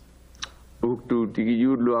uktu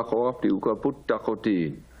tigiyud lu ako apti uka putta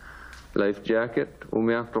koti life jacket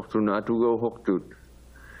umiak toktu na atugo hoktut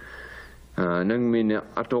nang mina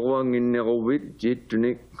atowang in COVID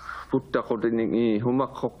jitunik putta koti ni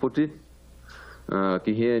humak hokputit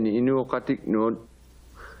kiheni inu katik nod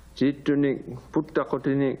jitunik putta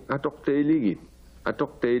koti ni atok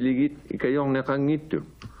teiligit ikayong nakangitu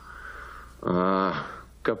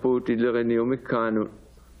kaputi lagani umikano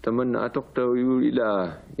taman na atok tau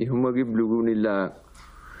ila ihumagib lugu nila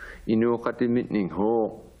inu katimit ning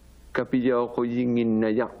ho kapiyaw ko yingin na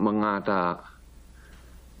yak mangata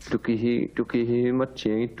tukihi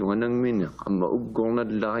matching itu nganang min amma ugong na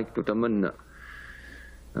like to taman na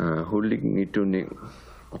huling itu ning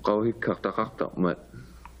okaw hikak takak mat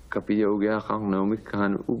kapiyaw gya kang na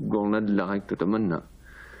umikan ugong na like to taman na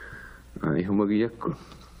ihumagiyak ko.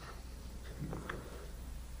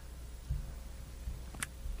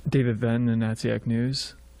 David Venn, Natsiak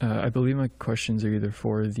News. I believe my questions are either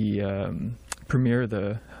for the Premier or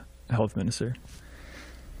the Health Minister.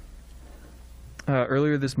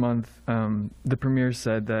 Earlier this month, the Premier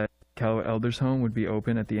said that Iqaluit Elders Home would be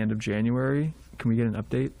open at the end of January. Can we get an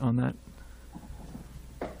update on that?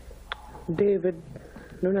 David,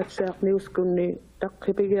 Natsiak News kunni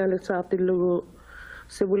takhipigalit sa atin lugo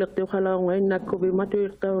Sebulektu kalau ngayon nagkubi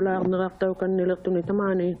matuik tau lang nakaktaw kan nilektu ni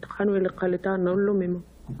tamani kanwilik kalitan na lumimo.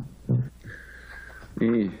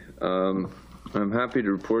 I'm happy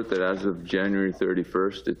to report that as of January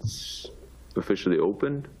 31st, it's officially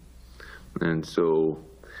opened. And so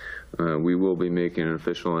we will be making an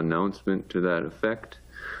official announcement to that effect.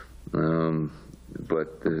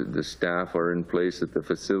 But the staff are in place at the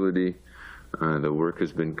facility. The work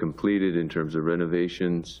has been completed in terms of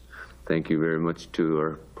renovations. Thank you very much to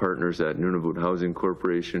our partners at Nunavut Housing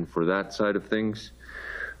Corporation for that side of things.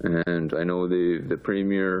 And I know the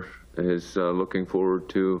Premier is looking forward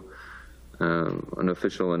to an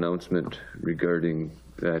official announcement regarding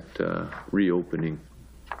that reopening.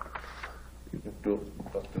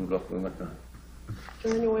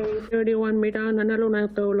 January 31 midaan na nalunay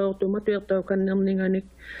tawlaw tu matuyak taw kan namninganik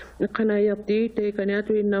kanayap ti te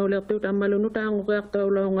kanyatu inawlak tu tamalunutang uyak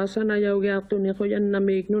tawlaw nga sanayaw yak tu ni koyan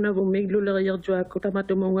namig Nunavut miglulag yak juak ko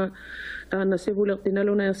tamatumunga na sibulak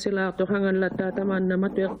tinalunay sila tu hangan lata taman na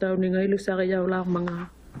matuyak taw ni ngay lusakayaw lak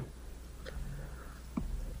mga.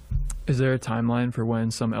 Is there a timeline for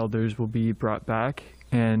when some elders will be brought back,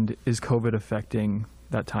 and is COVID affecting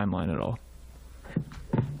that timeline at all?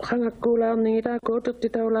 Hangak kulang ni ita ko tuk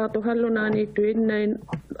titaw la tu halunani tuin nain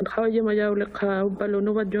kaya mayaw lekha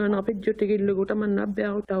balunu wadyon apit jutigil lugu taman na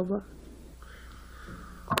biyaw taw ba.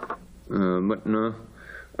 Matna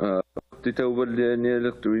titaw wadya niya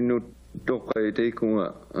lekturino tokay tay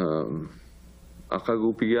kunga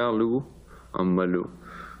akagupiya lugu ammalu.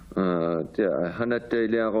 Hanat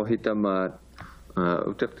tayo ako hitamat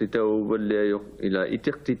utak titaw wadya yok ila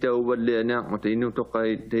itik titaw wadya na matino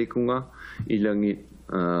tokay tay kunga ilangit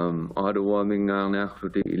Adawaming nga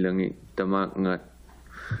naksutik ilangi tamak nga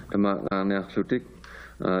naksutik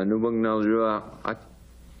nubang nalwa at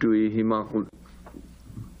tui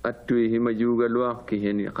himayuga luak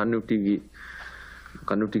kiheni kanutigi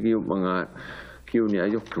mga kiyo ni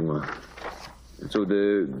ayok tunga. So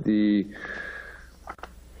the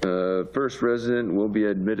first resident will be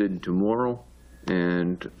admitted tomorrow,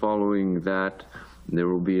 and following that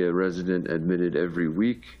there will be a resident admitted every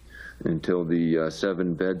week until the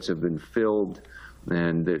 7 beds have been filled,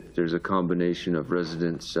 and there's a combination of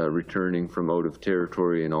residents returning from out of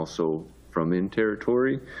territory and also from in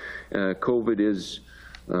territory. COVID is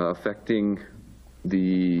affecting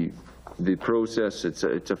the process.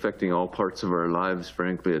 It's affecting all parts of our lives,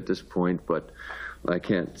 frankly, at this point, but I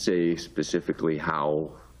can't say specifically how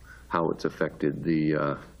it's affected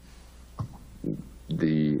the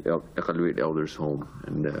Iqaluit Elders Home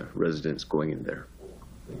and the residents going in there.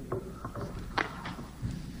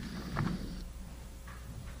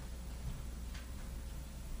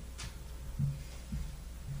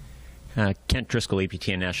 Kent Driscoll,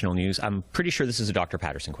 APTN National News. I'm pretty sure this is a Dr.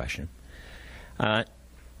 Patterson question.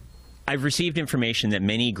 I've received information that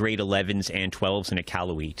many grade 11s and 12s in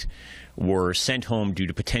Iqaluit were sent home due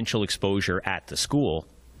to potential exposure at the school,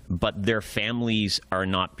 but their families are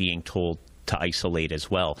not being told to isolate as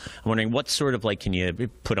well. I'm wondering what sort of, can you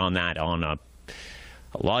put on that on a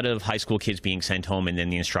lot of high school kids being sent home and then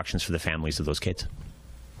the instructions for the families of those kids?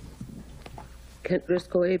 Kent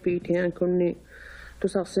Driscoll, APTN kunni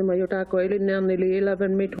tusaksima yo tako ilin nili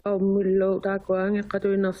 11 mit millo tako ang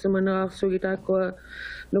katuin naksima nakaksugi tako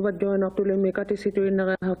nubadyo na tulimi kati situin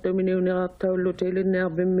nakahapto miniw nakaktaw ilin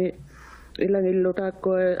nakbimi ilang illo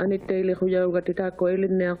tako anit taili kuyaw gati tako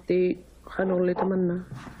ilin nakti kanong litaman na.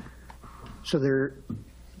 So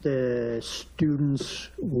the students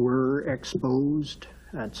were exposed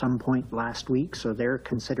at some point last week, so they're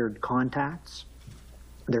considered contacts.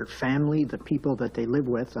 Their family, the people that they live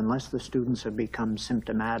with, unless the students have become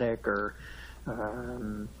symptomatic or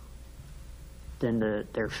then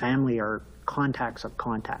their family are contacts of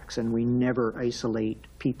contacts, and we never isolate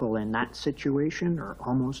people in that situation, or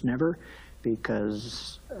almost never,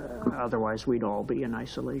 because otherwise we'd all be in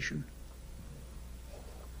isolation.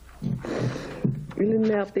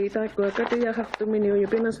 Ilinnerti tako katiya haktu miniu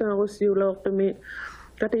yupinasa ko siulok tumi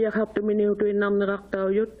katiya haktu miniu tu nam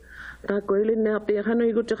nakaktaw yut tako ilinnerti hanu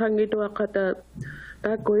igut hangitu akata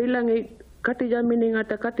tako ilangi katiya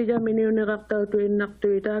miningata katiya miniu nakaktaw tu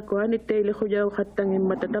naktu tako anit tele khujaw khatangin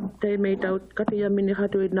matatab tay may taw katiya mini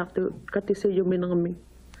hatu naktu katise yuminami.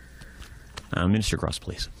 Minister Gross,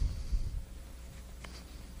 please.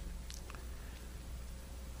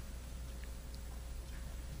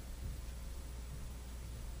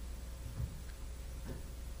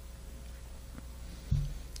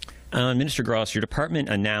 Minister Gross, your department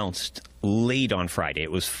announced late on Friday,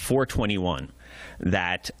 it was 4/21,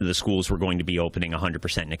 that the schools were going to be opening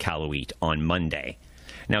 100% in Iqaluit on Monday.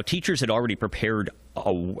 Now, teachers had already prepared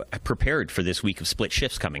for this week of split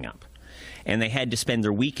shifts coming up. and they had to spend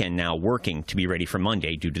their weekend now working to be ready for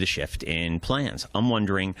Monday due to the shift in plans. I'm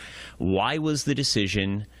wondering, why was the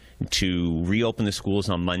decision to reopen the schools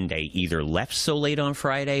on Monday either left so late on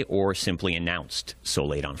Friday or simply announced so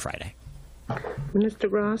late on Friday?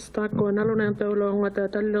 Minister Gross, tako nalunang taulong at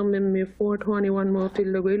talang mimi 421 mo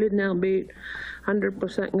tilawilid na bit 100%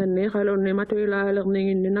 ngani kalau ni matuila alang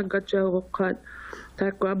ningin ni nagkatsaw kat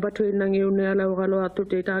tako abatuin nang yun ni alaw kalo atu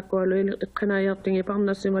ti tako alo kanayak tingi pang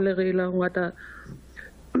nasimalagila ngata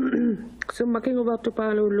sumaking ubatu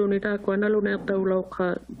palo ni tako nalunang taulaw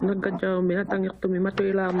ka nagkatsaw mi atang yak tumi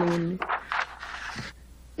matuila ningin.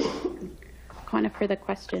 Connor, for the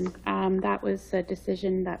question, that was a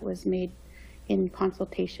decision that was made in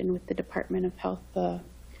consultation with the Department of Health, the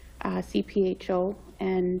CPHO,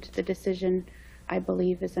 and the decision, I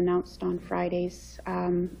believe, is announced on Fridays,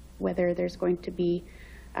 whether there's going to be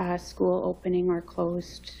school opening or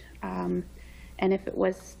closed. And if it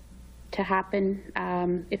was to happen,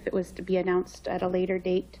 if it was to be announced at a later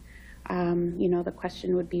date, you know, the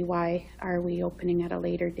question would be, why are we opening at a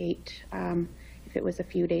later date if it was a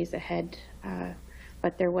few days ahead?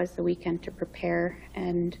 But there was the weekend to prepare,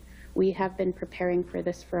 and we have been preparing for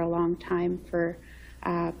this for a long time. For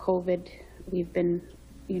COVID, we've been,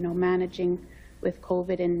 you know, managing with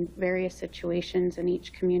COVID in various situations, and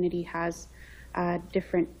each community has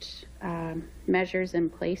different measures in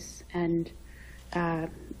place, and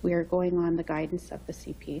we are going on the guidance of the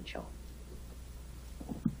CPHO.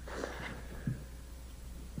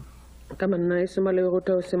 Taman na isumaliw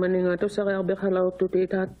ko si maninga to sa kaya bikalaw to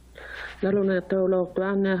titat lalo na tawlaw to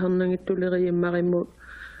ang naham nang ituliri yung marimot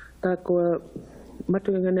tako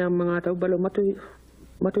matuingan na ang mga tao balo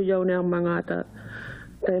matuyaw na ang mga ta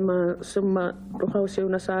tayo suma rukaw siya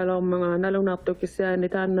nasala ang mga nalaw na to kisya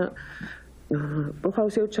nitan na rukaw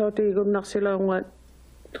siya chawti gumnak sila ang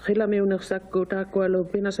kilami yung nagsako tako alo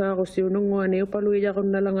pinasa ako siya nung wani upaluya ko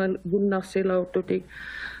na lang gumnak sila tutik.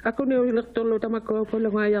 Ako ni ulit tulo tamako ko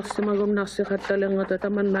lang ayak sa magumnak sa katalang at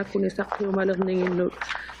taman na ko ni sakyo malang ningin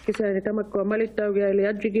kasi ni tamako malitaw gali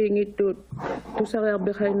adjiging ito to sa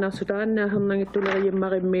bikay na sutaan na ham nang ito lang yung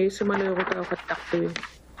marime sumalayo ko tao katakto.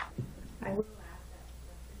 I will add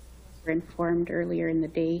that we're informed earlier in the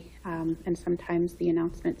day, and sometimes the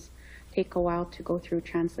announcements take a while to go through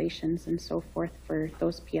translations and so forth for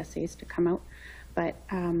those PSAs to come out, but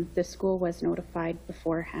the school was notified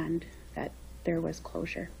beforehand that there was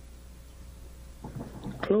closure.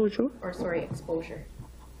 Closure? Or sorry, exposure.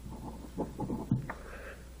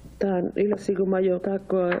 Tan ila sigumayo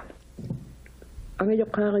tako ang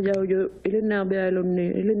ayok karayaw yu ilinabi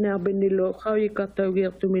alumni ilinabi nilo kawi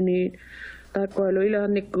katawir tumini tako alo ila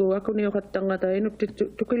niko ako niyo katanga tayo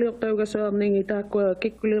tukiliyok tayo kaso amning tako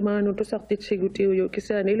kikulimano to saktit siguti yu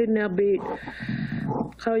kisan ilinabi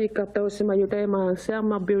kawi kataw simayo tayo mga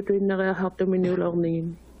sama biutuin na kaya hap tumini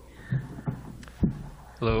ulawnin.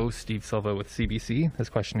 Hello, Steve Silva with CBC. This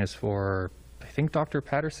question is for, I think, Dr.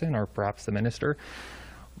 Patterson or perhaps the minister.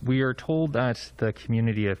 We are told that the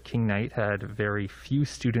community of King Knight had very few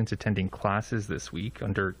students attending classes this week,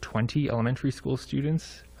 under 20 elementary school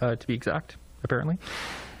students, to be exact, apparently.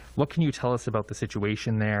 What can you tell us about the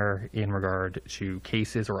situation there in regard to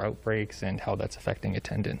cases or outbreaks and how that's affecting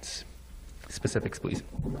attendance? Specifics, please.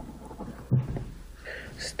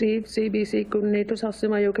 Steve, CBC kunito sa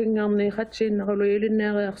simayo king ngam ni khatsin nakaluilin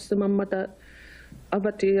na sa mamata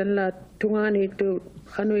abati yan la tungani to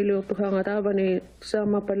kanuilo to hanga tabani sa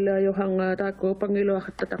mapalayo hanga tako pangilo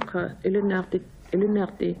katatakha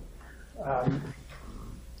ilinakti.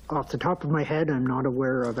 Off the top of my head, I'm not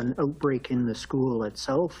aware of an outbreak in the school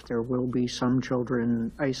itself. There will be some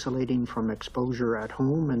children isolating from exposure at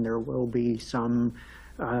home, and there will be some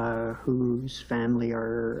whose family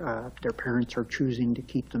are, their parents are choosing to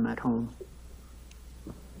keep them at home.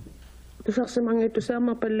 Tusak sa mga ito sa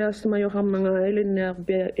mapalas mayo kang mga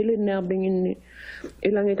ilinerbing ini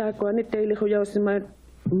ilang itako ani tele ko yaw sa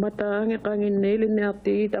mata ang kangin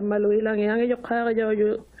ilinerte tamalo ilang yang yo kaya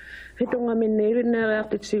yo ito ngamin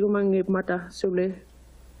ilinerte sigo mangip mata sule.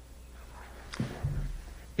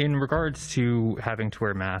 In regards to having to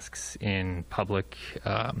wear masks in public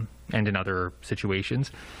and in other situations,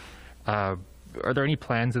 are there any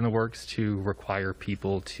plans in the works to require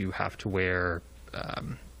people to have to wear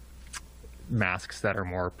masks that are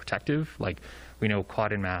more protective? Like, we know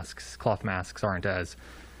cloth masks aren't as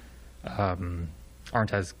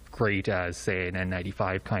great as, say, an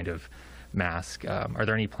N95 kind of mask. Are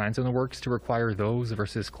there any plans in the works to require those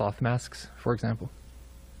versus cloth masks, for example?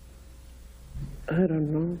 I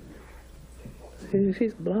don't know.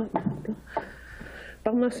 He's black.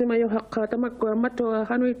 Pangasimayo hakka tamakwa matoa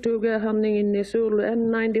hanui tuga hamning in Nisulu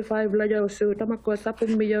N95 lajaw su tamakwa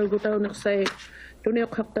sapin miyaw gutaw naksay tuniok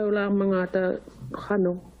haktaw lang mga ta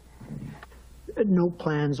hano. No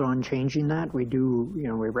plans on changing that. We do,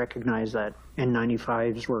 we recognize that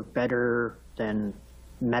N95s work better than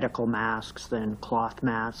medical masks, than cloth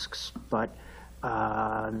masks, but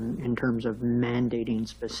in terms of mandating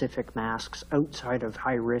specific masks outside of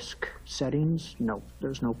high-risk settings, no,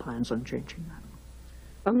 there's no plans on changing that.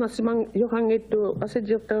 Pangasiman yohang ito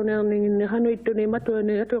asidjok taw na ning hanui ito ni matuwa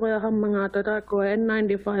ni ato kaya ham mga tatako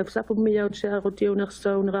N95 sa pumiyaw siya ko tiyo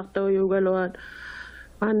naksaw nakaktaw yung galoan.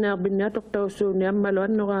 Anak binatok taw su ni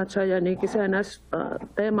amaluan no ka saya ni kisanas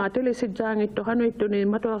tema tili sidyang ito hanui ito ni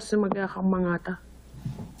matuwa sa magakang mga ta.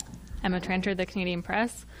 Emma Tranter, the Canadian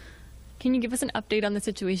Press. Can you give us an update on the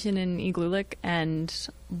situation in Iqaluit and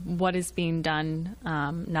what is being done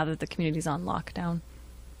now that the community is on lockdown?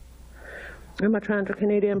 Emma Tranter,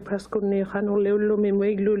 Canadian Press, kunni hanu lewlu mi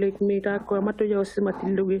Iqaluit mi ta ko matuyaw si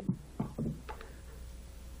matilugi.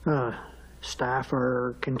 Staff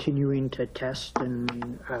are continuing to test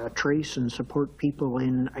and trace and support people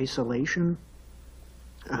in isolation.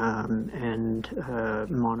 And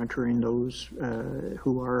monitoring those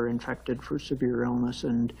who are infected for severe illness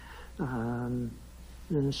and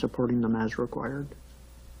supporting them as required.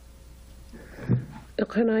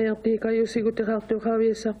 Kanayakti kayo siguti hakto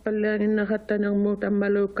kawi sa palangin na hatta ng mut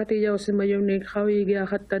amalo katiyaw si mayunig kawi gya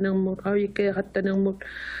hatta ng mut kawi kaya hatta ng mut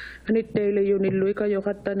anit tele yuniloy kayo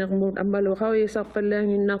hatta ng mut amalo kawi sa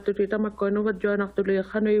palangin na tutita makono kadyo anak tuloy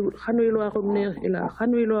hanui lo ako ni ila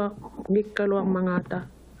hanui lo nikalo ang mga ta.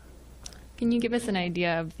 Can you give us an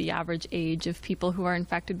idea of the average age of people who are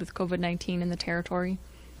infected with COVID-19 in the territory?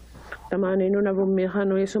 Tamani Nunavut mi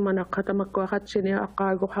hanui sumanak katamakwa katsini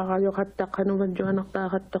Akeeagok hakayo hatak hanu kadyo anak ta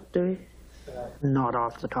hatak tuloy. Not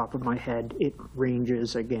off the top of my head. It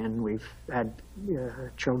ranges again. We've had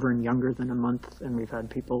children younger than a month, and we've had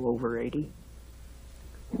people over 80.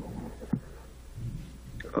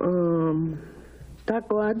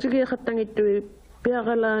 Tako ajigi katang ito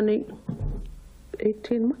piakalani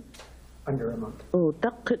 18 months. Under a month. Oh,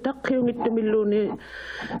 tak yung ito miluni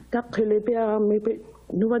tak hilipia mi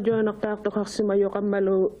numadyo anak tak to kaksimayo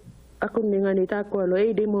kamalo akun ninga ni tako alo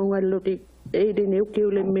edi mo ngaluti edi ni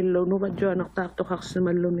ukiulim milo numadyo anak tak to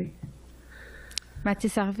kaksimalo ni.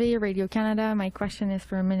 Mathieu Sarvé, Radio Canada. My question is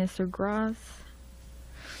for Minister Gross.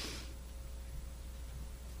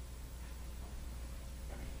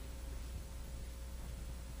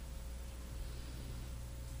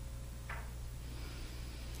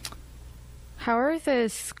 How are the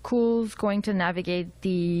schools going to navigate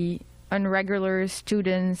the irregular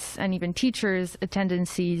students and even teachers'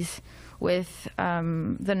 attendances with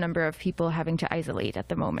the number of people having to isolate at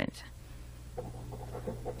the moment?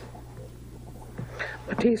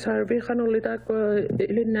 Mathieu Sarvé kanulita ko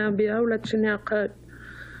ilinabi aulat sinakat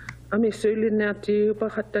amis ilinati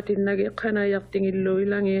pakatatin nagi kanayak tingilo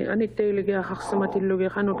ilangi aniteliga haksamatillogi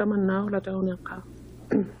kanutaman na ulat ka.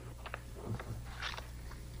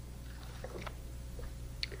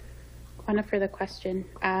 Anna, for the question.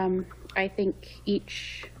 I think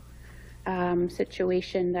each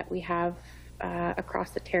situation that we have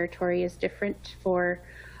across the territory is different for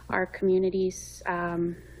our communities.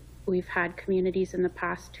 We've had communities in the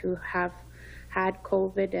past who have had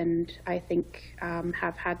COVID and I think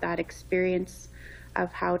have had that experience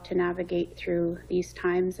of how to navigate through these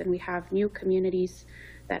times. And we have new communities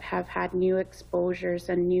that have had new exposures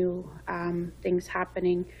and new things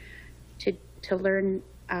happening to learn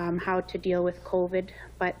how to deal with COVID,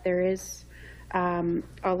 but there is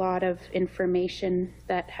a lot of information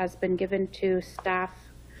that has been given to staff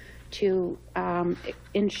to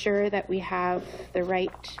ensure that we have the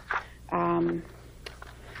right,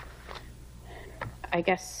 I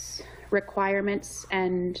guess, requirements,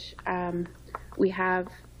 and we have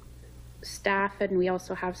staff and we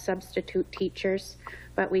also have substitute teachers,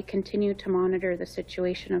 but we continue to monitor the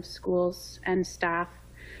situation of schools and staff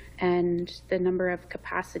and the number of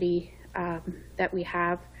capacity that we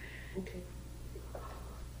have.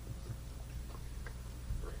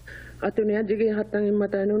 Atuni ajigi hatang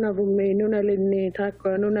imata nuna bume nuna linni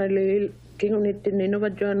takwa nuna li kingunit ni nova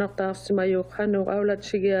jana ta smayo khano aulat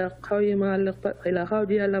sigia khawi mal ila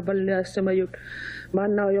khawdi ala balya smayut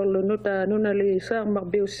manna yollu nuta nuna li sa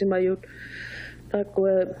magbiu smayut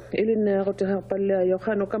takwa ilinna ko ta palya yo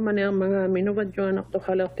khano kamane mga minova jana to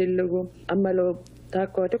khalaq tillugo amalo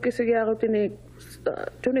tako to kisigia ko tini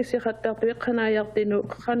tunisi khatta to khana yaqtinu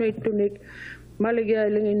khano itunik maligia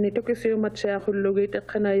lingin ni to kisiu matsa khullugi te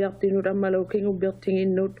khana yaqtinu amalo kingu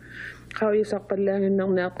birtingin nut Kauisak palangin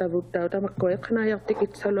ng natabutaw tamakko ikanayak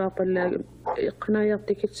tikit sa luwak palagin ikanayak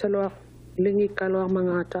tikit sa luwak lingi kalwak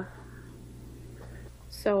mga ata.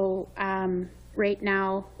 So right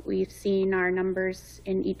now we've seen our numbers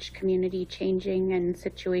in each community changing and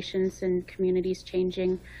situations in communities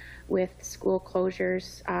changing with school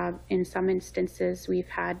closures. In some instances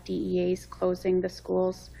we've had DEAs closing the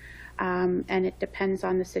schools and it depends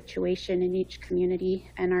on the situation in each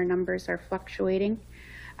community and our numbers are fluctuating.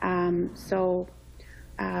 You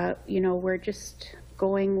know, we're just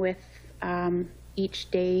going with each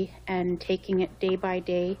day and taking it day by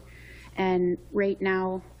day. And right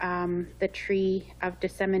now, the tree of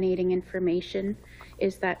disseminating information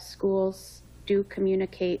is that schools do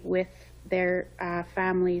communicate with their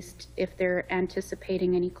families if they're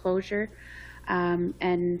anticipating any closure.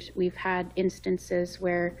 And we've had instances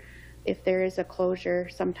where if there is a closure,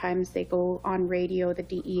 sometimes they go on radio, the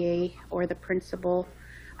DEA or the principal,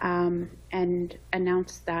 and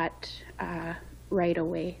announce that right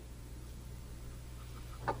away.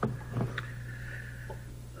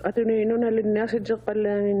 Atuni nunalin na sejak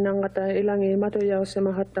palangin ng kata ilangi matuyaw sa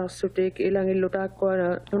mahatak sutik ilangi lutak ko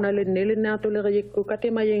na nunalin nilin na tuligayik ko kati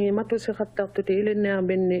mayingi matu sa hatak tuti ilin na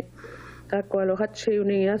binni tako alo hatsi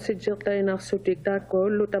uninga sejak tayo na sutik tako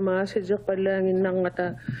lutama sejak palangin ng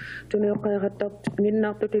kata tunyo kaya hatak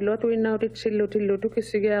nginak tuti lo tuin na utit silu tilu tu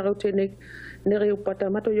kisiga ako tinik niri upata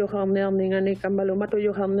matuyo ham ni amninga ni kambalo matuyo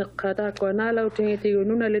ham ni kata ko na lau tingiti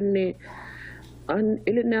nunalin ni an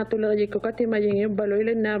ilin na tulad ko kati mayingi balo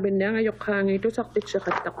ilin na binyang ayok hangi to saktit sa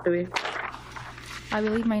katak to. I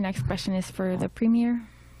believe my next question is for the Premier.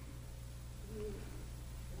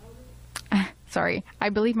 Sorry, I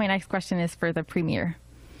believe my next question is for the Premier.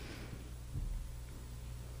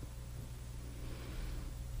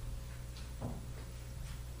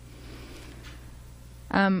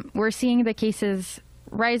 We're seeing the cases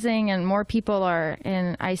rising and more people are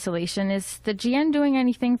in isolation. Is the GN doing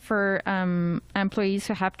anything for employees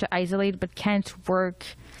who have to isolate but can't work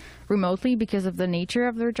remotely because of the nature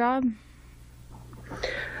of their job?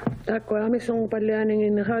 Tako amisong palyaning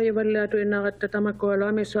inhayo balatu inakatatama ko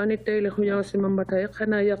alami so anitay lehuyaw si mambatay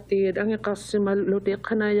kanaya tiyed ang ikasimal luti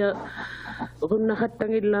kanaya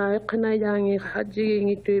runahatang ila kanaya ang haji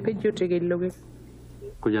ngito video tigilog.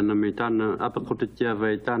 Kujana mitana apa kutitya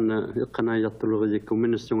vaitana kana yatulugi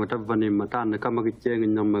kuministung atavani matana kamagitjeng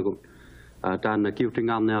namagu tana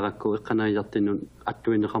kiutingarnera ko kana yatinun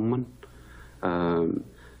attuin ramman.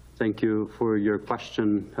 Thank you for your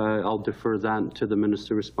question. I'll defer that to the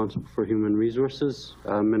Minister responsible for Human Resources,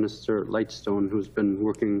 Minister Lightstone, who's been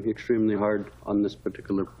working extremely hard on this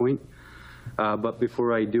particular point. But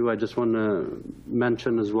before I do, I just want to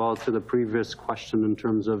mention as well to the previous question in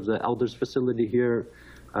terms of the elders facility here.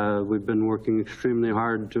 We've been working extremely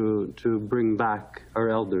hard to bring back our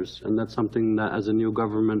elders, and that's something that as a new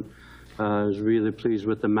government is really pleased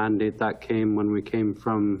with the mandate that came when we came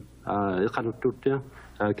from Iqaluit,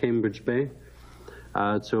 Cambridge Bay.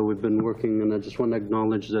 So we've been working, and I just want to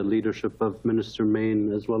acknowledge the leadership of Minister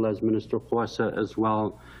Main as well as Minister Kwasa as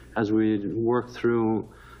well as we work through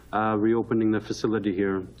reopening the facility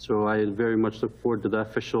here. So I very much look forward to the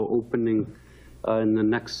official opening in the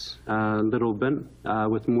next little bit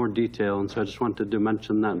with more detail. And so I just wanted to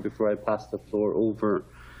mention that before I pass the floor over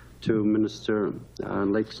to Minister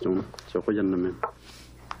Lightstone. So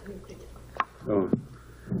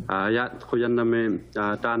ya kuyaname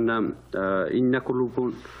tana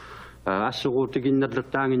innakulupun asugutigin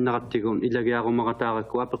natlatangin nakatigon ilagay ako makataka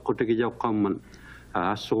ko apat ko tigiyaw kamman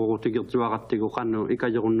asugutigit suwakatigo kano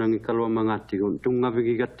ikayagon nang ikalwa mangatigon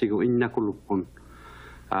tungavigigatigo innakulupun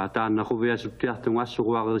tana kubiya sutiatung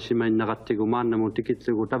asuguwag simain nakatigo manna mo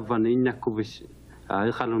tikitligo tavan innakubis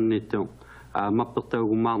ikalon nito mapataw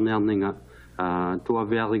gumarniarninga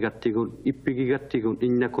tuwaviarigatigo ipigigatigo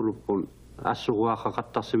innakulupun Asugwa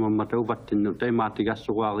kakatasiman mataubatin tay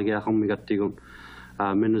matigasugwa kamigattigun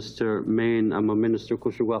Minister Main ama Minister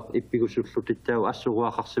kusugwa ipigusulutitaw asugwa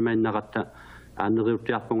kaksimain nagatta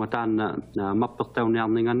nuriutiappunga taanna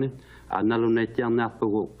mappertauniarningani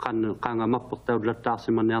nalunaitiarniarpugu kanga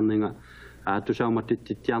mappertaulattaarsimanniarninga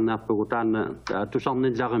tusaumatittiarniarpugu taanna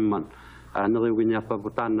tusarnillarimman nuriuginiarpapu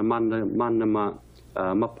taanna maannama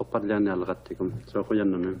mapperpallianialgattigun so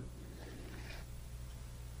quyannami.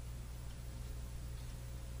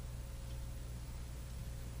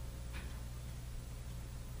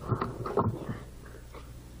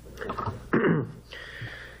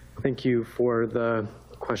 Thank you for the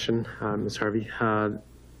question, Ms. Harvey.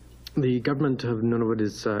 The government of Nunavut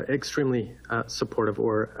is extremely supportive,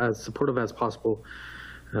 or as supportive as possible,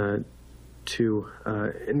 to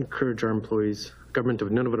encourage our employees government of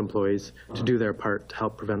Nunavut employees to do their part to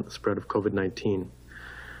help prevent the spread of COVID-19.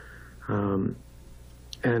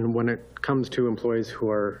 And when it comes to employees who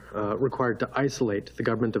are required to isolate, the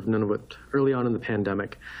government of Nunavut early on in the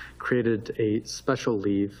pandemic created a special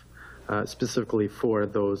leave specifically for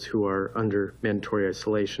those who are under mandatory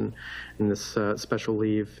isolation. And this special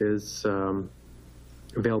leave is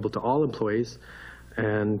available to all employees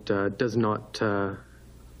and does not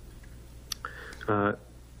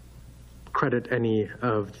credit any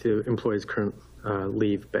of the employees' current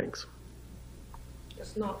leave banks.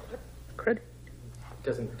 It's not credit.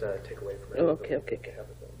 Doesn't take away from it. Oh, okay.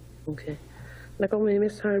 Okay.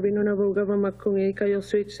 Nakamimiss Harvey Nunavugava makungi kayo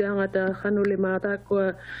switch ang ata kanulimata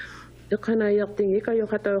ko kanayak tingi kayo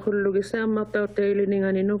kataw hulugis na mataw tayo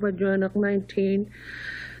liningani no pajuanak 19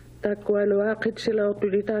 takwalo akit sila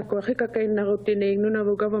otulita ko kikain na rutinig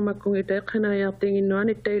Nunavugava makungi tayo kanayak tingi no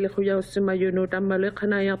anit tayo kuyaw si mayuno tamalo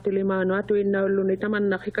kanayak tilimano at win na ulunit naman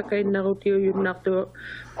nakikain na rutiyo yun nakto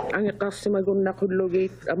ang ikas magun na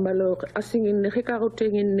kulugit amalo asingin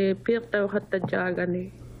nakikarutingin ni pirtaw hatta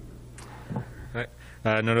jagani.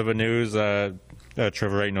 Nunavut News,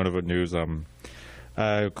 Trevor Wright, Nunavut News.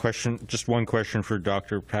 Just one question for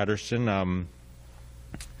Dr. Patterson.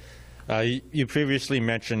 You previously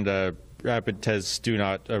mentioned rapid tests do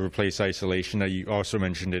not replace isolation. You also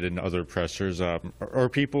mentioned it in other pressers. Are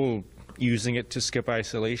people using it to skip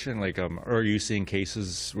isolation? Like, are you seeing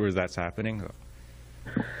cases where that's happening?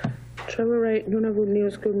 Trevor Wright, Nunavut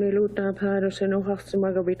News, kung niluta Patterson o haks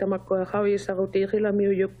magabita makwa kawi sa kuti kila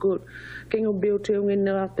miyukut king of beauty yung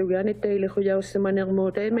inarakto ganit tayo kuyaw sa maner mo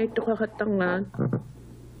tayo may tukakatangan.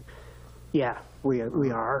 Yeah, we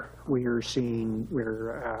are. We are seeing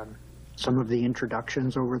some of the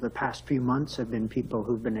introductions over the past few months have been people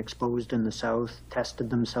who've been exposed in the south, tested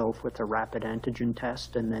themselves with a rapid antigen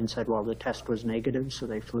test, and then said, well, the test was negative, so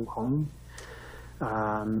they flew home.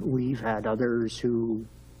 We've had others who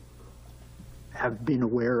have been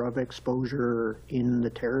aware of exposure in the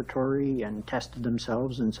territory and tested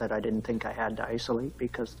themselves and said, I didn't think I had to isolate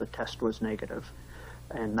because the test was negative.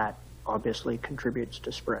 And that obviously contributes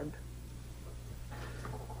to spread.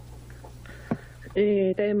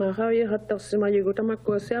 Tayo makawi hatak si mayo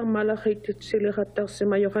gutamako siya malakit sila hatak si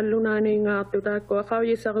mayo kalunani nga tutako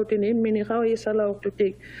kawi sa rutinin mini kawi sa laok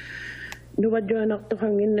tutik. Nuwadyoanak to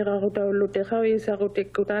hangin nakakutaw lute kawi sa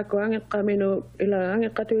kutik kutako ang kamino ila ang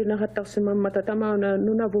katuloy na hatak si matatamaw na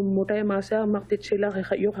nunavumutay masya maktit sila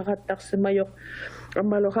kayo kakatak si mayo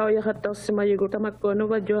amalo kawi hatak si mayo gutamako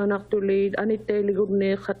nuwadyoanak tulid anit teligud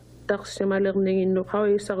ni hatak si malerning ino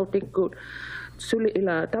kawi sa kutik kut suli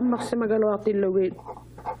ila tamak si magalawak tilawid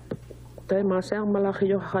tayo masya ang malaki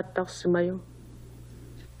yung kakatak si mayo.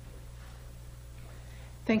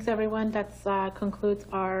 Thanks, everyone. That concludes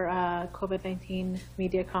our COVID-19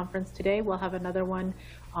 media conference today. We'll have another one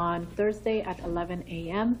on Thursday at 11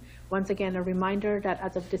 a.m. Once again, a reminder that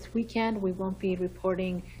as of this weekend, we won't be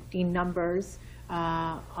reporting the numbers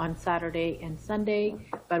on Saturday and Sunday,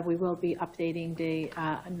 but we will be updating the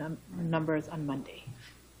numbers on Monday.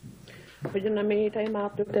 Pwede namin tayo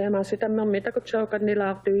makatutay masitam ng mita kutsaw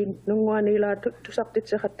kanila aktuin nung nila tusaktit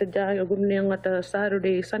sa katadya agun niyang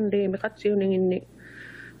Saturday, Sunday, mikatsiw ning inni.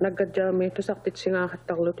 Nagkadya may tusaktit siya nga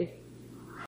katakluti.